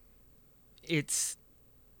so. It's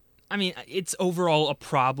overall a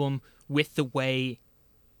problem with the way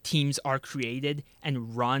teams are created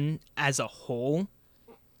and run as a whole.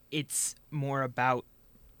 It's more about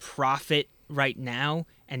profit right now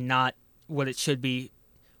and not what it should be.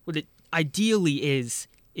 What it ideally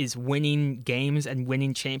is winning games and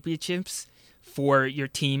winning championships for your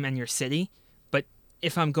team and your city. But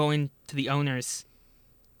if I'm going to the owners,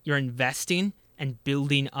 you're investing and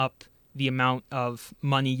building up the amount of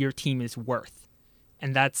money your team is worth.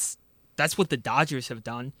 And that's what the Dodgers have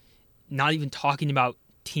done. Not even talking about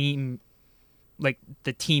team, like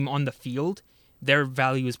the team on the field. their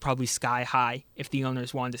value is probably sky high if the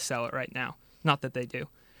owners wanted to sell it right now. Not that they do.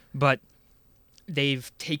 But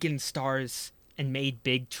they've taken stars and made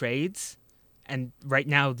big trades, and right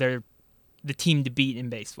now they're the team to beat in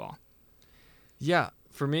baseball. Yeah,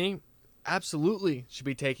 for me, absolutely should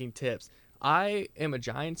be taking tips. I am a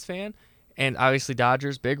Giants fan, and obviously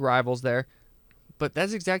Dodgers, big rivals there. But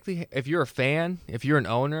that's exactly, if you're a fan, if you're an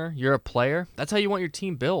owner, you're a player, that's how you want your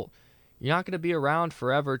team built. You're not going to be around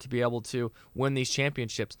forever to be able to win these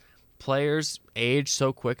championships. Players age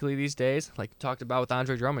so quickly these days, like we talked about with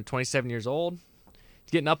Andre Drummond, 27 years old.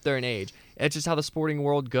 He's getting up there in age. It's just how the sporting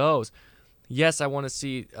world goes. Yes, I want to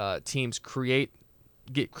see teams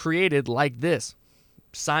get created like this.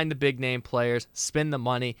 Sign the big name players, spend the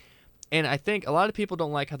money. And I think a lot of people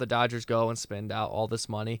don't like how the Dodgers go and spend out all this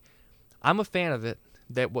money. I'm a fan of it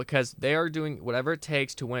because they are doing whatever it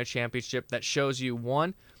takes to win a championship that shows you,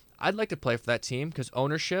 one, I'd like to play for that team because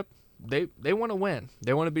ownership, they want to win.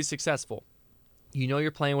 They want to be successful. You know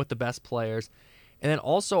you're playing with the best players. And then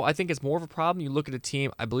also, I think it's more of a problem. You look at a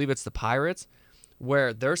team, I believe it's the Pirates,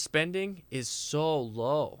 where their spending is so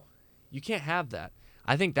low. You can't have that.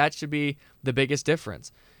 I think that should be the biggest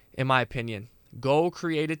difference, in my opinion. Go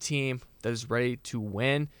create a team that is ready to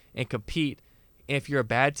win and compete. And if you're a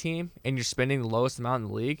bad team and you're spending the lowest amount in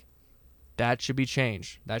the league, that should be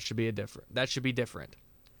changed. That should be different.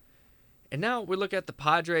 And now we look at the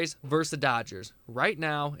Padres versus the Dodgers. Right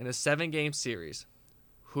now in a 7-game series.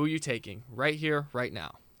 Who are you taking right here, right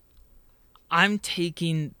now? I'm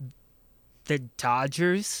taking the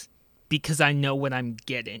Dodgers because I know what I'm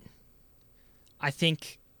getting. I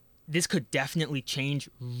think this could definitely change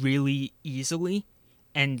really easily,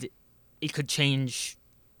 and it could change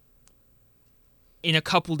in a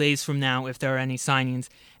couple days from now if there are any signings,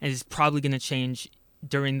 and it's probably going to change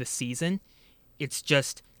during the season. It's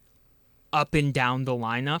just up and down the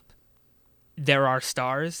lineup. There are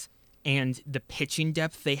stars, and the pitching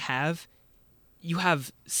depth they have, you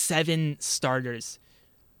have 7 starters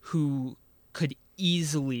who could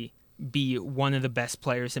easily be one of the best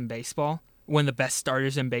players in baseball, one of the best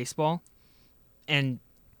starters in baseball. And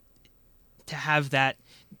to have that,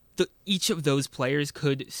 each of those players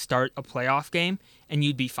could start a playoff game and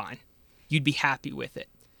you'd be fine. You'd be happy with it.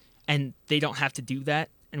 And they don't have to do that.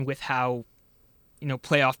 And with how,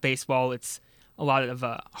 playoff baseball, it's a lot of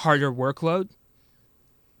a harder workload.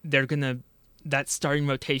 That starting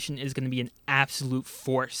rotation is going to be an absolute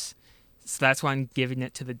force. So that's why I'm giving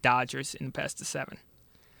it to the Dodgers in the best of 7.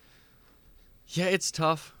 Yeah, it's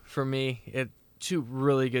tough for me. Two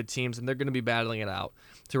really good teams, and they're going to be battling it out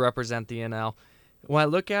to represent the NL. When I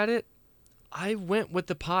look at it, I went with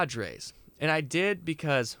the Padres. And I did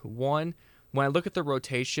because, one, when I look at the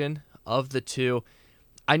rotation of the two,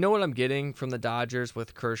 I know what I'm getting from the Dodgers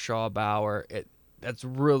with Kershaw, Bauer.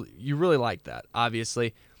 You really like that,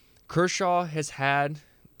 obviously. Kershaw has had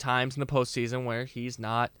times in the postseason where he's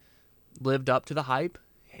not lived up to the hype,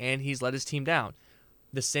 and he's let his team down.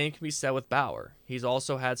 The same can be said with Bauer. He's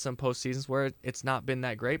also had some postseasons where it's not been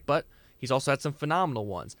that great, but he's also had some phenomenal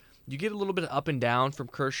ones. You get a little bit of up and down from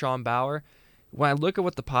Kershaw and Bauer. When I look at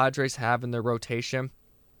what the Padres have in their rotation,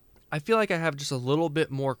 I feel like I have just a little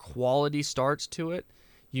bit more quality starts to it.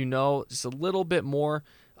 Just a little bit more.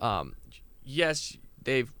 Yes,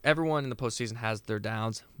 everyone in the postseason has their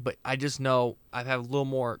downs, but I just know I have a little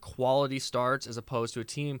more quality starts as opposed to a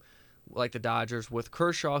team like the Dodgers with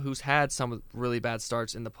Kershaw, who's had some really bad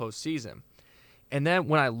starts in the postseason. And then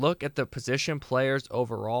when I look at the position players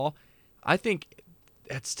overall, I think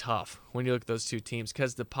it's tough when you look at those two teams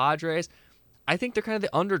because the Padres, I think they're kind of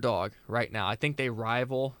the underdog right now. I think they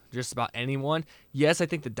rival just about anyone. Yes, I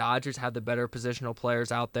think the Dodgers have the better positional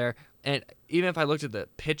players out there. And even if I looked at the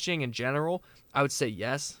pitching in general, I would say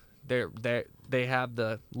yes, they have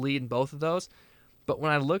the lead in both of those. But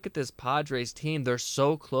when I look at this Padres team, they're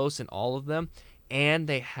so close in all of them, and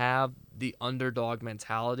they have the underdog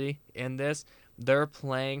mentality in this. They're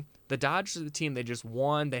playing. The Dodgers are the team they just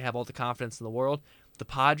won. They have all the confidence in the world. The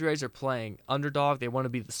Padres are playing underdog. They want to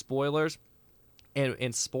be the spoilers. And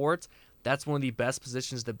in sports, that's one of the best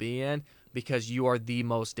positions to be in because you are the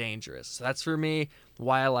most dangerous. So that's for me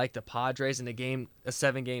why I like the Padres in a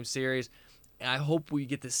 7-game series. And I hope we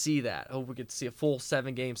get to see that. I hope we get to see a full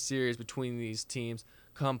 7-game series between these teams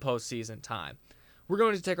come postseason time. We're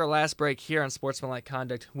going to take our last break here on Sportsmanlike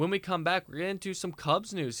Conduct. When we come back, we're getting into some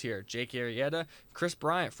Cubs news here. Jake Arrieta, Chris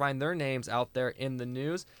Bryant, find their names out there in the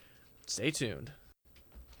news. Stay tuned.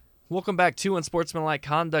 Welcome back to Unsportsmanlike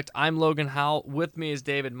Conduct. I'm Logan Howell. With me is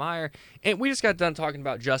David Meyer. And we just got done talking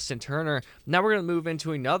about Justin Turner. Now we're going to move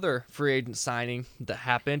into another free agent signing that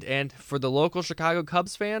happened. And for the local Chicago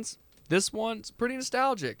Cubs fans, this one's pretty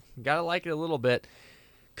nostalgic. Gotta like it a little bit.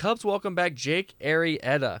 Cubs welcome back Jake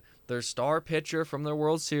Arrieta, their star pitcher from their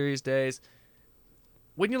World Series days.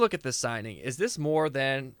 When you look at this signing, is this more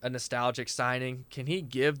than a nostalgic signing? Can he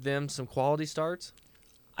give them some quality starts?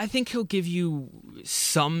 I think he'll give you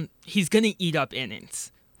some. He's going to eat up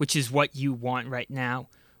innings, which is what you want right now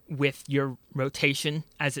with your rotation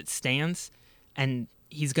as it stands. And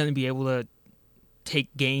he's going to be able to take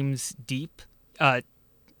games deep,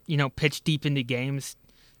 pitch deep into games,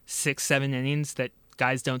 6-7 innings that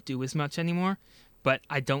guys don't do as much anymore. But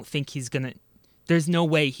I don't think he's going to. There's no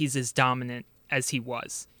way he's as dominant as he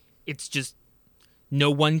was. It's just no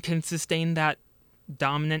one can sustain that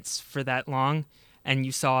dominance for that long. And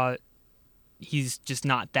you saw he's just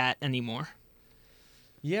not that anymore.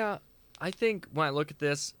 Yeah, I think when I look at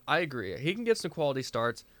this, I agree. He can give some quality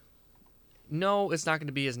starts. No, it's not going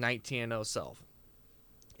to be his 19-0 self.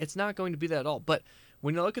 It's not going to be that at all. But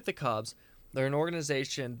when you look at the Cubs, they're an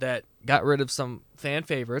organization that got rid of some fan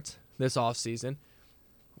favorites this offseason.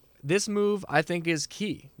 This move, I think, is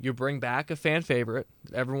key. You bring back a fan favorite.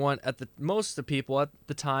 Everyone, most of the people at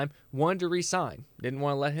the time, wanted to re-sign. Didn't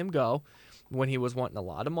want to let him go when he was wanting a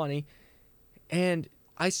lot of money. And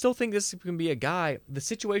I still think this can be a guy, the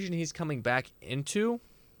situation he's coming back into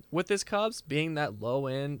with this Cubs, being that low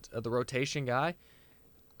end of the rotation guy,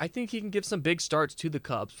 I think he can give some big starts to the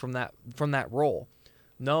Cubs from that role.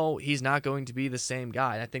 No, he's not going to be the same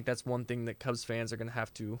guy. And I think that's one thing that Cubs fans are going to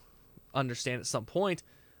have to understand at some point.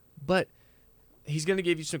 But he's going to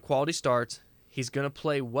give you some quality starts. He's going to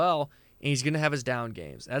play well, and he's going to have his down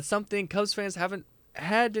games. That's something Cubs fans haven't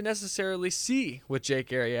had to necessarily see with Jake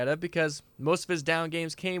Arrieta because most of his down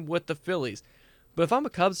games came with the Phillies. But if I'm a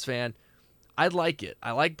Cubs fan, I'd like it.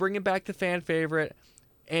 I like bringing back the fan favorite.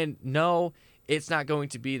 And no, it's not going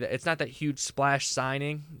to be that. It's not that huge splash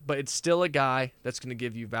signing, but it's still a guy that's going to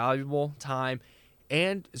give you valuable time,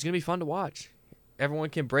 and it's going to be fun to watch. Everyone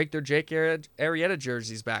can break their Jake Arrieta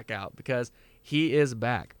jerseys back out because he is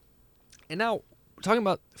back. And now, talking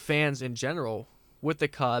about fans in general with the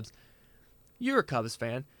Cubs, you're a Cubs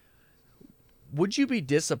fan. Would you be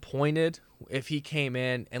disappointed if he came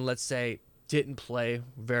in and, let's say, didn't play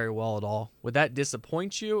very well at all? Would that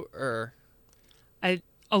disappoint you, or? A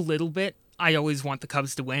little bit. I always want the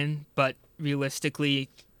Cubs to win, but realistically,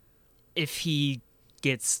 if he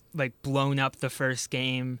gets blown up the first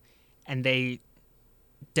game and they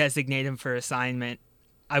designate him for assignment,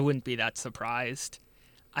 I wouldn't be that surprised.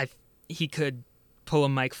 He could pull a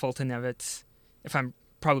Mike Foltynewicz, if I'm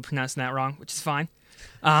probably pronouncing that wrong, which is fine.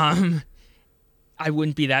 I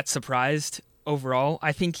wouldn't be that surprised overall.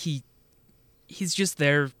 I think he's just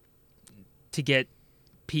there to get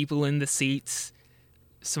people in the seats,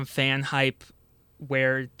 some fan hype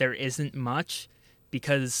where there isn't much,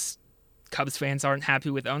 because Cubs fans aren't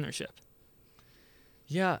happy with ownership.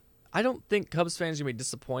 Yeah, I don't think Cubs fans are going to be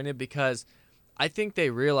disappointed because I think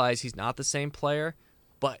they realize he's not the same player,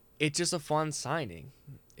 but it's just a fun signing.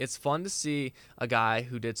 It's fun to see a guy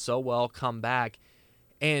who did so well come back.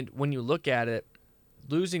 And when you look at it,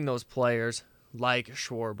 losing those players like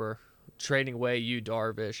Schwarber, trading away Yu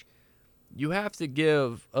Darvish, you have to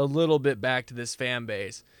give a little bit back to this fan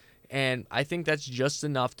base. And I think that's just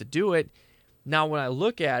enough to do it. Now, when I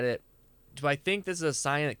look at it, do I think this is a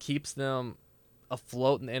sign that keeps them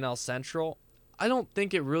afloat in the NL Central? I don't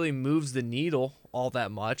think it really moves the needle all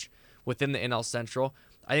that much within the NL Central.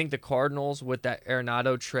 I think the Cardinals, with that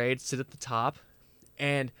Arenado trade, sit at the top.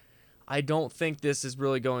 And I don't think this is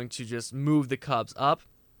really going to just move the Cubs up.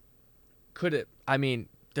 Could it? I mean,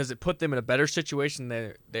 does it put them in a better situation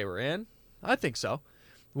than they were in? I think so.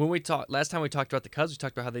 When we talked last time we talked about the Cubs, we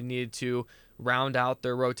talked about how they needed to round out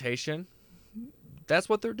their rotation. That's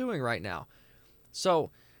what they're doing right now. So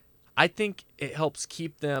I think it helps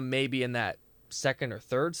keep them maybe in that second or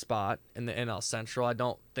third spot in the NL Central. I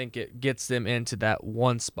don't think it gets them into that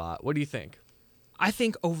one spot. What do you think? I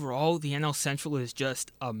think overall the NL Central is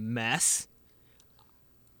just a mess.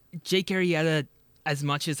 Jake Arrieta, as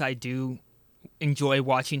much as I do enjoy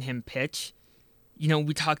watching him pitch,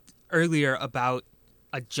 we talked earlier about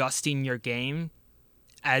adjusting your game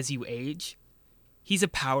as you age. He's a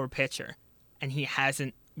power pitcher, and he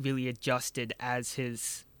hasn't really adjusted as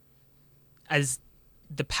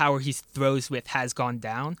the power he throws with has gone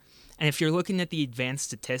down. And if you're looking at the advanced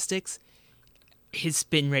statistics, his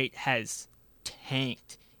spin rate has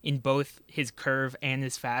tanked in both his curve and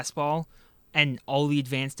his fastball, and all the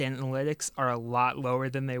advanced analytics are a lot lower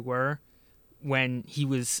than they were when he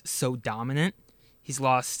was so dominant. He's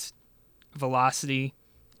lost velocity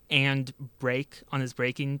and break on his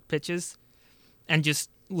breaking pitches. And just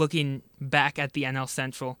looking back at the NL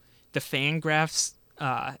Central, the fan graphs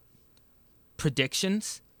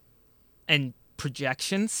predictions and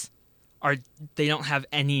projections they don't have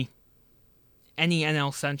any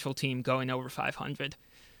NL Central team going over 500,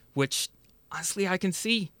 which honestly I can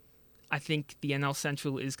see. I think the NL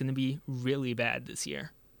Central is going to be really bad this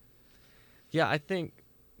year. Yeah, I think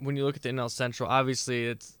when you look at the NL Central,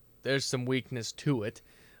 obviously there's some weakness to it.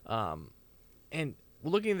 And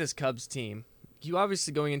looking at this Cubs team, you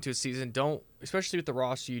obviously going into a season especially with the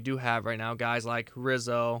roster you do have right now, guys like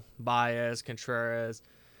Rizzo, Baez, Contreras,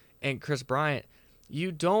 and Chris Bryant,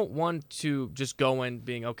 you don't want to just go in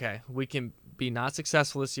being, okay, we can be not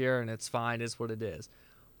successful this year and it's fine, is what it is.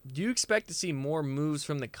 Do you expect to see more moves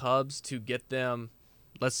from the Cubs to get them,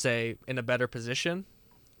 let's say, in a better position?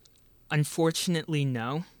 Unfortunately,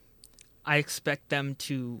 no. I expect them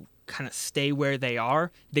to kind of stay where they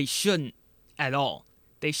are. They shouldn't at all.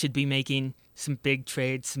 They should be making some big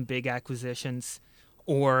trades, some big acquisitions,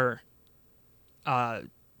 or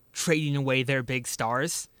trading away their big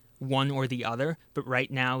stars, one or the other. But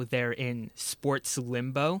right now they're in sports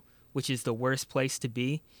limbo, which is the worst place to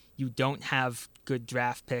be. You don't have good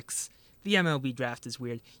draft picks. The MLB draft is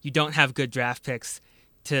weird. You don't have good draft picks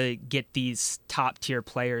to get these top-tier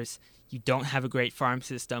players. You don't have a great farm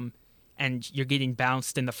system, and you're getting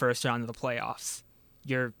bounced in the first round of the playoffs.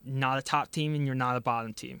 You're not a top team, and you're not a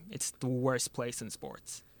bottom team. It's the worst place in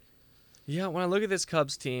sports. Yeah, when I look at this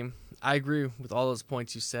Cubs team, I agree with all those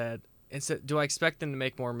points you said. And so, do I expect them to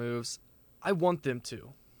make more moves? I want them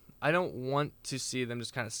to. I don't want to see them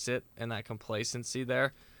just kind of sit in that complacency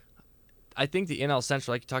there. I think the NL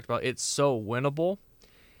Central, like you talked about, it's so winnable.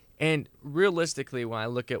 And realistically, when I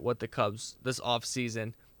look at what the Cubs this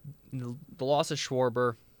offseason, the loss of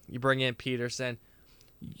Schwarber, you bring in Peterson,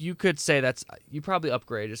 you could say you probably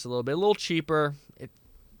upgrade just a little cheaper. It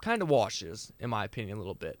kind of washes, in my opinion, a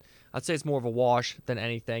little bit. I'd say it's more of a wash than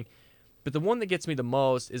anything. But the one that gets me the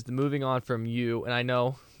most is the moving on from you, and I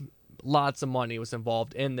know lots of money was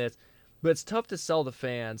involved in this, but it's tough to sell the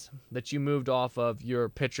fans that you moved off of your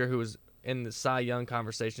pitcher who was in the Cy Young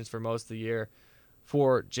conversations for most of the year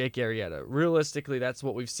for Jake Arrieta. Realistically, that's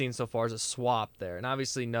what we've seen so far as a swap there. And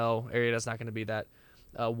obviously, no, Arrieta's not going to be that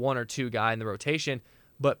one or two guy in the rotation.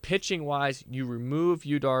 But pitching-wise, you remove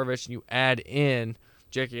Yu Darvish and you add in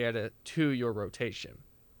Jake Arrieta to your rotation.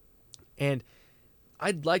 And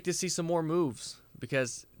I'd like to see some more moves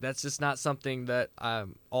because that's just not something that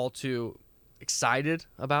I'm all too excited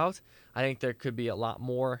about. I think there could be a lot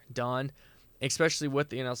more done, especially with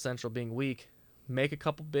the NL Central being weak. Make a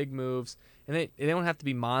couple big moves, and they don't have to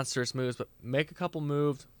be monstrous moves, but make a couple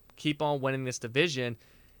moves, keep on winning this division.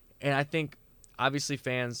 And I think obviously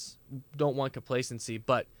fans don't want complacency,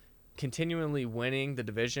 but continually winning the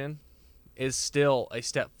division is still a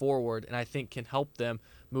step forward, and I think can help them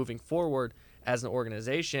moving forward as an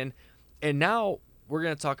organization. And now we're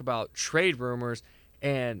going to talk about trade rumors,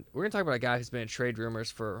 and we're going to talk about a guy who's been in trade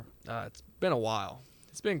rumors for it's been a while.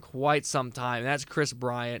 It's been quite some time, and that's Chris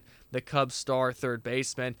Bryant, the Cubs star third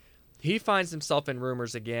baseman. He finds himself in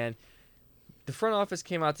rumors again. The front office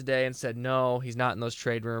came out today and said, no, he's not in those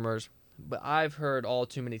trade rumors. But I've heard all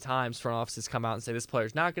too many times front offices come out and say this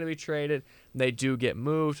player's not going to be traded. They do get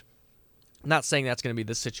moved. I'm not saying that's going to be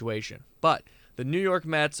the situation. But the New York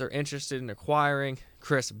Mets are interested in acquiring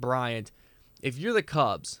Chris Bryant. If you're the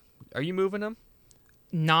Cubs, are you moving him?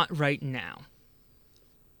 Not right now.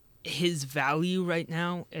 His value right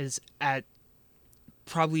now is at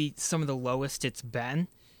probably some of the lowest it's been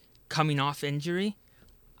coming off injury.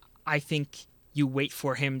 I think you wait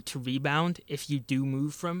for him to rebound. If you do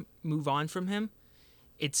move on from him,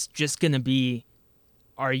 it's just going to be,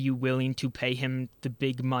 are you willing to pay him the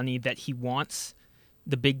big money that he wants,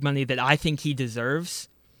 the big money that I think he deserves?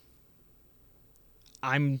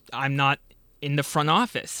 I'm not in the front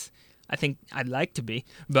office. I think I'd like to be,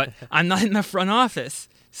 but I'm not in the front office.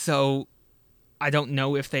 So I don't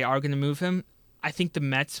know if they are going to move him. I think the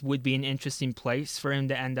Mets would be an interesting place for him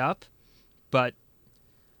to end up, but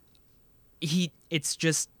it's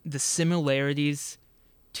just the similarities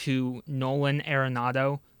to Nolan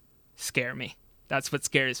Arenado scare me. That's what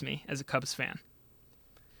scares me as a Cubs fan.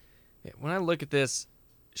 Yeah, when I look at this,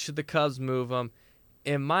 should the Cubs move him?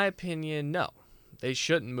 In my opinion, no. They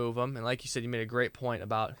shouldn't move him. And like you said, you made a great point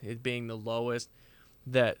about it being the lowest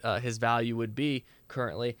that his value would be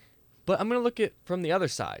currently. But I'm going to look at from the other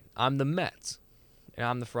side. I'm the Mets, and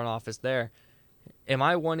I'm the front office there. Am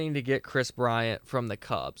I wanting to get Chris Bryant from the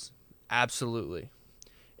Cubs? Absolutely.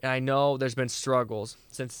 And I know there's been struggles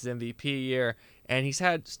since his MVP year, and he's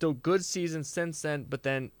had still good seasons since then, but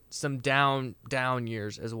then some down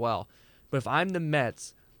years as well. But if I'm the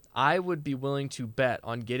Mets, I would be willing to bet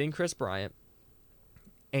on getting Chris Bryant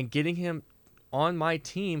and getting him on my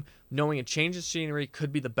team knowing a change of scenery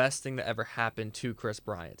could be the best thing that ever happened to Chris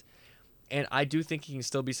Bryant. And I do think he can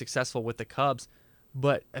still be successful with the Cubs.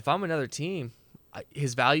 But if I'm another team,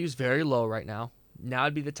 his value is very low right now. Now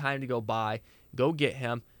would be the time to go get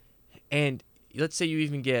him. And let's say you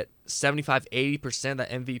even get 75-80% of that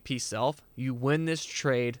MVP self. You win this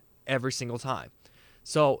trade every single time.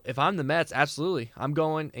 So if I'm the Mets, absolutely, I'm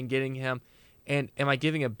going and getting him. And am I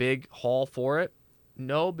giving a big haul for it?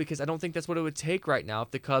 No, because I don't think that's what it would take right now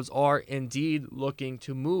if the Cubs are indeed looking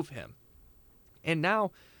to move him. And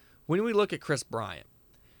now, when we look at Chris Bryant,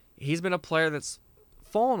 he's been a player that's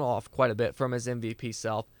fallen off quite a bit from his MVP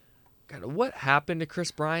self. God, what happened to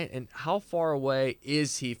Chris Bryant, and how far away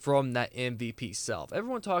is he from that MVP self?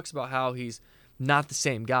 Everyone talks about how he's not the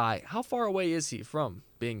same guy. How far away is he from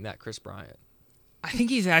being that Chris Bryant? I think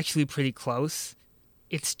he's actually pretty close.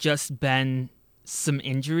 It's just been some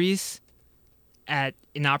injuries at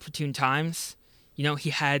inopportune times. You know, he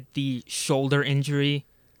had the shoulder injury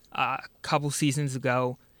a couple seasons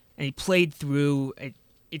ago, and he played through.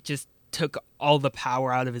 It just took all the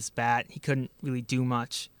power out of his bat. He couldn't really do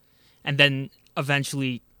much. And then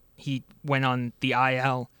eventually he went on the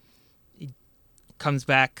IL. He comes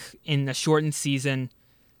back in a shortened season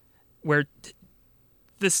where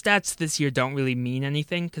the stats this year don't really mean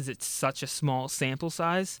anything because it's such a small sample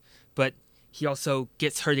size, but he also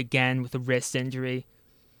gets hurt again with a wrist injury.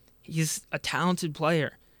 He's a talented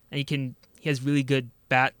player, and he has really good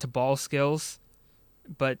bat to ball skills,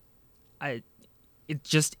 but it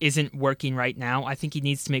just isn't working right now. I think he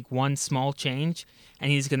needs to make one small change,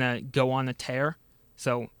 and he's gonna go on a tear.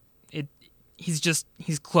 So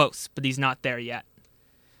he's close, but he's not there yet.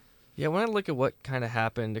 Yeah, when I look at what kind of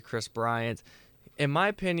happened to Chris Bryant, in my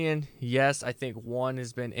opinion, yes, I think one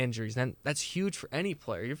has been injuries. And that's huge for any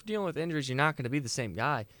player. If you're dealing with injuries, you're not going to be the same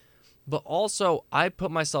guy. But also, I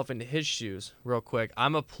put myself into his shoes real quick.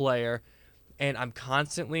 I'm a player, and I'm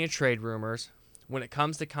constantly in trade rumors. When it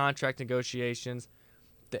comes to contract negotiations,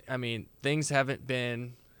 things haven't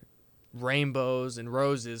been rainbows and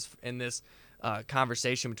roses in this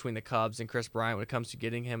conversation between the Cubs and Chris Bryant when it comes to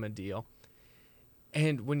getting him a deal.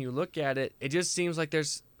 And when you look at it, it just seems like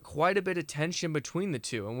there's quite a bit of tension between the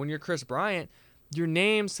two. And when you're Chris Bryant, your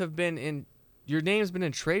name's been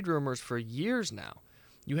in trade rumors for years now.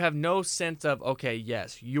 You have no sense of, okay,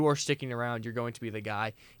 yes, you're sticking around, you're going to be the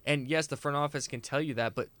guy. And yes, the front office can tell you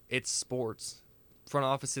that, but it's sports. Front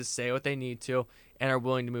offices say what they need to and are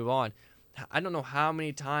willing to move on. I don't know how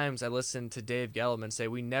many times I listened to Dave Gettleman say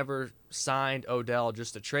we never signed Odell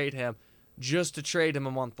just to trade him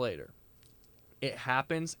a month later. It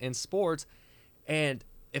happens in sports, and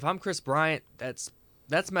if I'm Chris Bryant, that's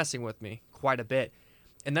messing with me quite a bit.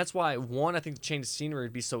 And that's why, one, I think the change of scenery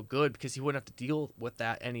would be so good because he wouldn't have to deal with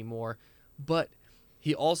that anymore. But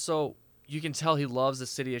he also, you can tell he loves the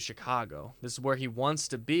city of Chicago. This is where he wants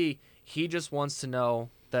to be. He just wants to know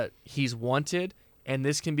that he's wanted, and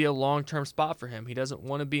this can be a long-term spot for him. He doesn't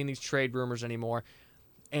want to be in these trade rumors anymore.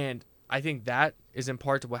 And I think that is in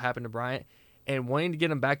part to what happened to Bryant. And wanting to get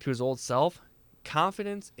him back to his old self,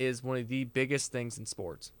 confidence is one of the biggest things in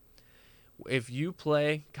sports. If you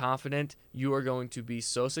play confident, you are going to be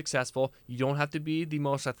so successful. You don't have to be the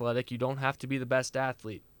most athletic. You don't have to be the best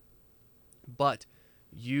athlete. But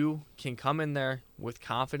you can come in there with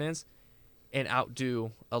confidence and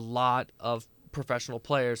outdo a lot of professional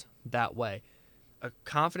players that way. A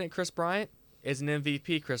confident Chris Bryant is an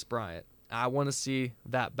MVP Chris Bryant. I want to see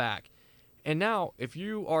that back. And now, if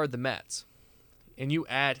you are the Mets and you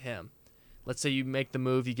add him, let's say you make the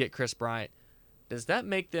move, you get Chris Bryant, does that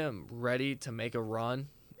make them ready to make a run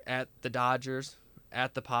at the Dodgers,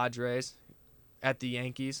 at the Padres, at the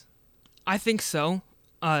Yankees? I think so.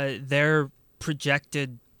 They're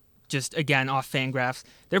projected, just again off Fangraphs,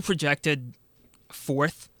 they're projected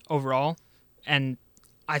 4th overall, and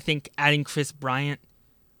I think adding Chris Bryant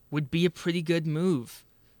would be a pretty good move.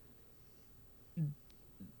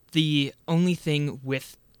 The only thing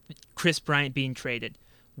with Chris Bryant being traded,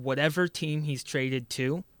 whatever team he's traded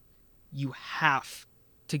to, you have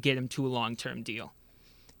to get him to a long-term deal.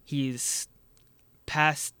 He's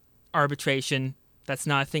past arbitration. That's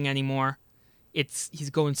not a thing anymore. He's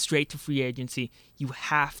going straight to free agency. You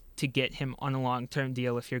have to get him on a long-term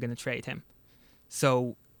deal if you're going to trade him.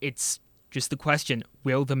 So it's just the question,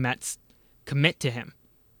 will the Mets commit to him?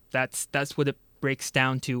 That's what it breaks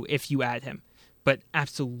down to if you add him. But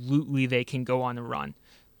absolutely they can go on a run.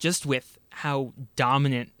 Just with how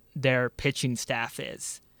dominant their pitching staff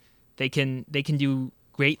is. They can do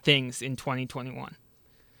great things in 2021.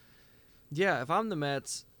 Yeah, if I'm the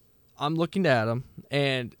Mets, I'm looking at them,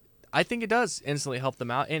 and I think it does instantly help them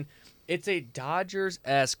out. And it's a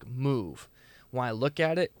Dodgers-esque move when I look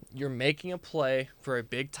at it, you're making a play for a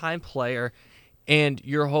big-time player, and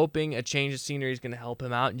you're hoping a change of scenery is going to help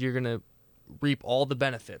him out, and you're going to reap all the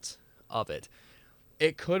benefits of it.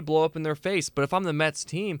 It could blow up in their face, but if I'm the Mets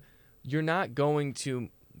team, you're not going to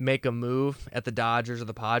make a move at the Dodgers or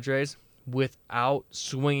the Padres without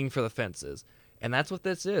swinging for the fences. And that's what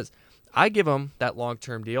this is. I give him that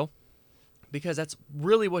long-term deal because that's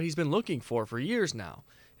really what he's been looking for years now.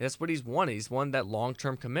 And that's what he's wanted. He's wanted that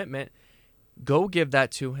long-term commitment. Go give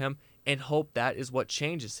that to him and hope that is what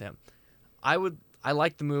changes him. I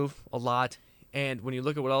like the move a lot. And when you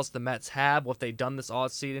look at what else the Mets have, what they've done this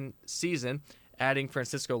season, adding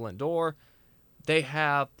Francisco Lindor, they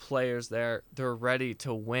have players there. They're ready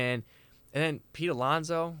to win. And then Pete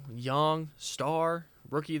Alonso, young, star,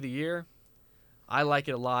 rookie of the year. I like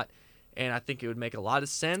it a lot, and I think it would make a lot of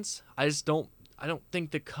sense. I don't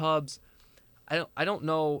think the Cubs, I don't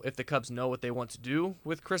know if the Cubs know what they want to do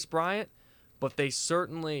with Kris Bryant, but they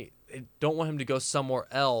certainly don't want him to go somewhere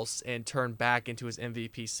else and turn back into his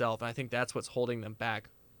MVP self. And I think that's what's holding them back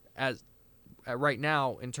right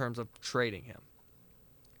now in terms of trading him.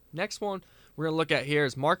 Next one we're going to look at here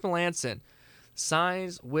is Mark Melancon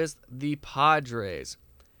signs with the Padres.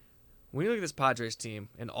 When you look at this Padres team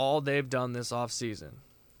and all they've done this offseason,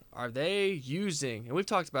 are they using, and we've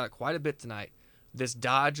talked about it quite a bit tonight, this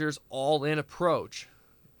Dodgers all-in approach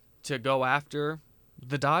to go after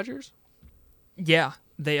the Dodgers? Yeah,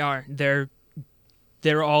 they are. They're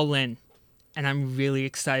all in, and I'm really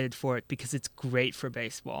excited for it because it's great for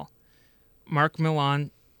baseball. Mark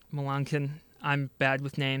Melancon, I'm bad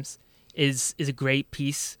with names, is a great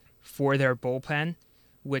piece for their bullpen,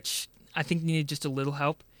 which I think needed just a little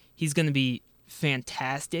help. He's going to be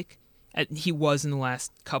fantastic. He was in the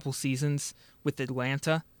last couple seasons with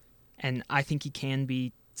Atlanta, and I think he can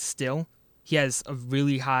be still. He has a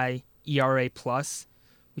really high ERA+,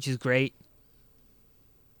 which is great.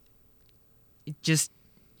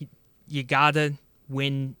 You gotta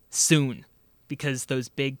win soon because those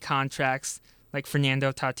big contracts like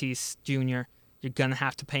Fernando Tatis Jr., you're gonna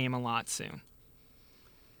have to pay him a lot soon.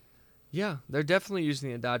 Yeah, they're definitely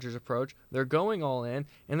using the Dodgers approach. They're going all in,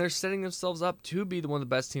 and they're setting themselves up to be one of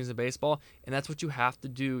the best teams in baseball, and that's what you have to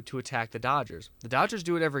do to attack the Dodgers. The Dodgers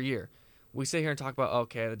do it every year. We sit here and talk about,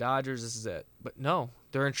 okay, the Dodgers, this is it. But no,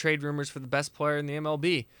 they're in trade rumors for the best player in the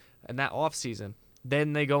MLB in that offseason.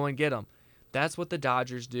 Then they go and get them. That's what the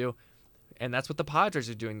Dodgers do, and that's what the Padres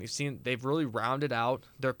are doing. They've really rounded out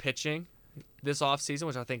their pitching this offseason,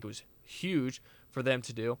 which I think was huge for them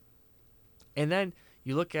to do. And then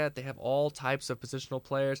you look at it, they have all types of positional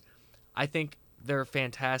players. I think they're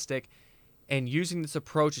fantastic, and using this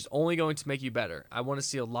approach is only going to make you better. I want to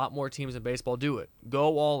see a lot more teams in baseball do it.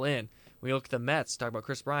 Go all in. When you look at the Mets, talk about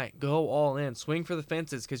Kris Bryant, go all in. Swing for the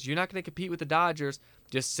fences because you're not going to compete with the Dodgers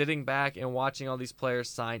just sitting back and watching all these players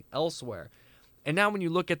sign elsewhere. And now when you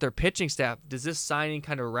look at their pitching staff, does this signing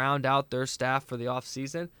kind of round out their staff for the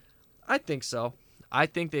offseason? I think so. I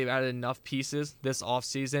think they've added enough pieces this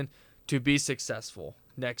offseason to be successful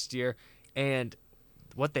next year. And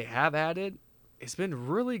what they have added, it's been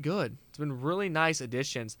really good. It's been really nice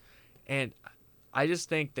additions. And I just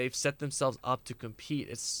think they've set themselves up to compete.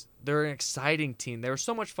 They're an exciting team. They were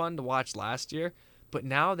so much fun to watch last year, but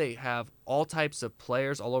now they have all types of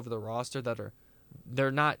players all over the roster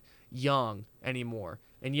they're not young anymore.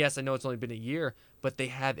 And yes, I know it's only been a year, but they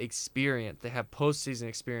have experience. They have postseason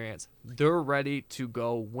experience. They're ready to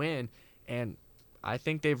go win, and I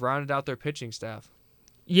think they've rounded out their pitching staff.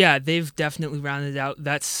 Yeah, they've definitely rounded out.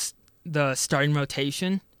 That's the starting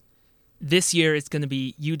rotation. This year it's going to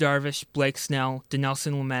be Yu Darvish, Blake Snell,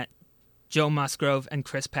 Dinelson Lamet, Joe Musgrove, and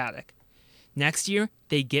Chris Paddock. Next year,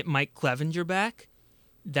 they get Mike Clevenger back.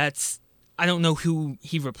 I don't know who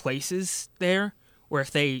he replaces there, or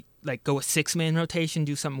if they go a 6-man rotation,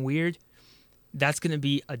 do something weird. That's going to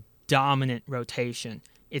be a dominant rotation.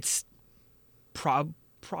 It's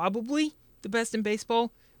probably the best in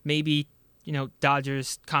baseball. Maybe,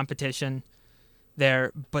 Dodgers competition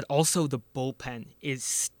there, but also the bullpen is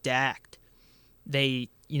stacked. They,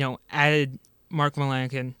 added Mark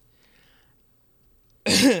Melancon.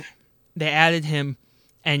 They added him,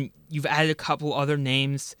 and you've added a couple other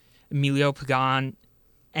names, Emilio Pagan,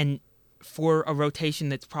 and for a rotation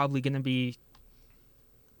that's probably going to be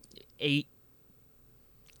eight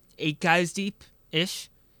guys deep-ish,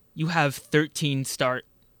 you have 13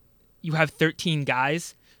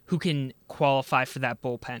 guys who can qualify for that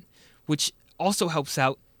bullpen, which also helps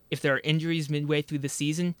out if there are injuries midway through the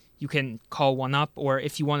season. You can call one up, or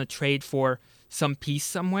if you want to trade for some piece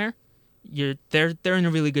somewhere, they're in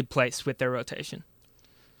a really good place with their rotation.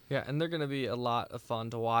 Yeah, and they're going to be a lot of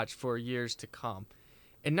fun to watch for years to come.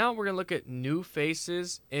 And now we're going to look at new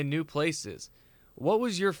faces in new places. What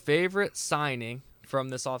was your favorite signing from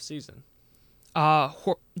this offseason?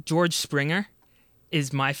 George Springer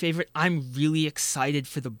is my favorite. I'm really excited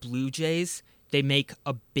for the Blue Jays. They make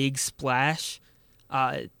a big splash.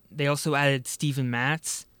 They also added Steven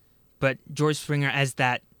Matz, but George Springer as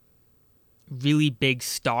that really big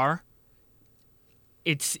star,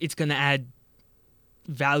 it's going to add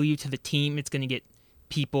value to the team. It's going to get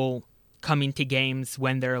people coming to games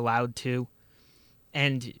when they're allowed to.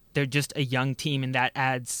 And they're just a young team, and that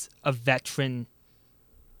adds a veteran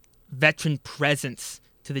presence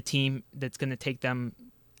to the team that's going to take them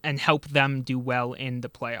and help them do well in the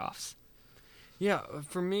playoffs. Yeah,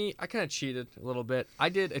 for me, I kind of cheated a little bit. I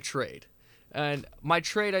did a trade. And my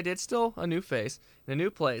trade I did, still a new face, in a new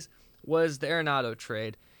place, was the Arenado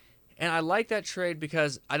trade. And I like that trade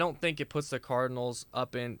because I don't think it puts the Cardinals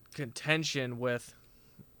up in contention with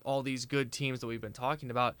all these good teams that we've been talking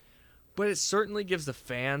about. But it certainly gives the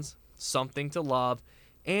fans something to love.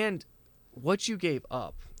 And what you gave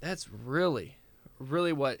up, that's really,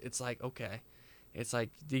 really what it's like, okay. It's like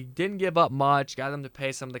they didn't give up much, got them to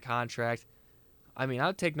pay some of the contract. I mean,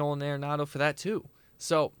 I'd take Nolan Arenado for that too.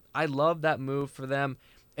 So I love that move for them.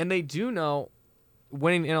 And they do know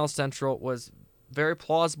winning NL Central was very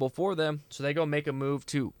plausible for them. So they go make a move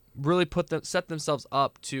to really set themselves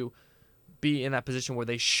up to be in that position where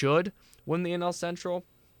they should win the NL Central.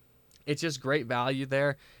 It's just great value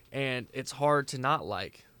there, and it's hard to not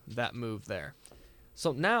like that move there.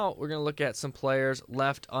 So now we're going to look at some players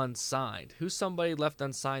left unsigned. Who's somebody left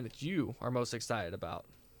unsigned that you are most excited about?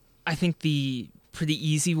 I think the pretty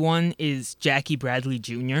easy one is Jackie Bradley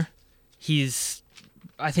Jr. He's,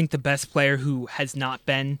 I think, the best player who has not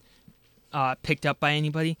been picked up by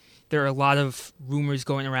anybody. There are a lot of rumors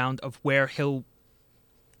going around of where he'll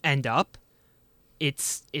end up.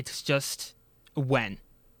 It's just when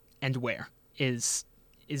and where is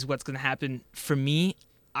what's going to happen. For me,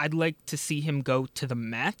 I'd like to see him go to the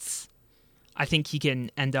Mets. I think he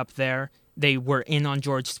can end up there. They were in on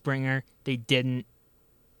George Springer. They didn't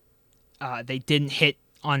hit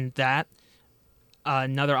on that.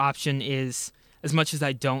 Another option is, as much as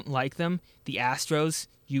I don't like them, the Astros.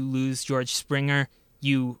 You lose George Springer,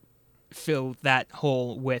 you fill that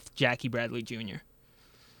hole with Jackie Bradley Jr.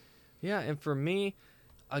 Yeah, and for me,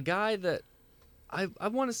 a guy that I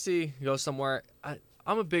want to see go somewhere.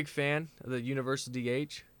 I'm a big fan of the universal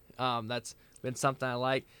DH. That's been something I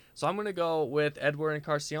like. So I'm going to go with Edward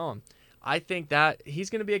Encarnacion. I think that he's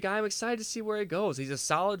going to be a guy I'm excited to see where he goes. He's a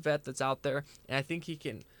solid vet that's out there, and I think he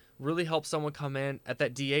can really help someone come in at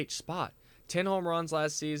that DH spot. 10 home runs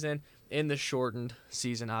last season in the shortened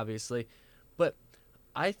season, obviously. But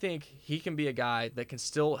I think he can be a guy that can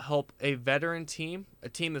still help a veteran team, a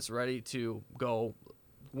team that's ready to go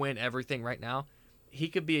win everything right now. He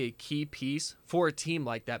could be a key piece for a team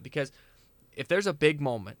like that, because if there's a big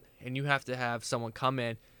moment and you have to have someone come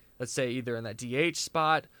in, let's say either in that DH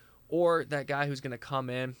spot or that guy who's going to come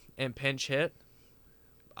in and pinch hit,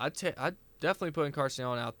 I'd definitely put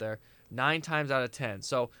Encarnacion out there 9 times out of 10.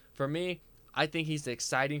 So for me, I think he's the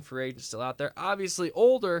exciting free agent still out there. Obviously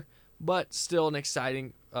older, but still an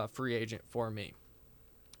exciting free agent for me.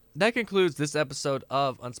 That concludes this episode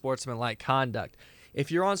of Unsportsmanlike Conduct. If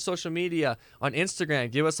you're on social media, on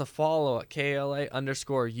Instagram, give us a follow at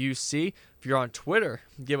KLA_UC. If you're on Twitter,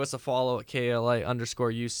 give us a follow at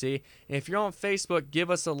KLA_UC. And if you're on Facebook, give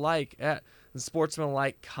us a like at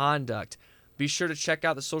Sportsmanlike Conduct. Be sure to check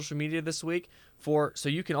out the social media this week so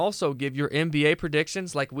you can also give your NBA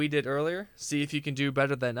predictions like we did earlier. See if you can do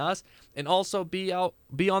better than us. And also be on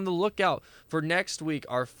the lookout for next week,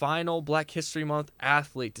 our final Black History Month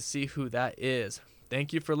athlete, to see who that is.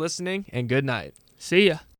 Thank you for listening, and good night. See ya.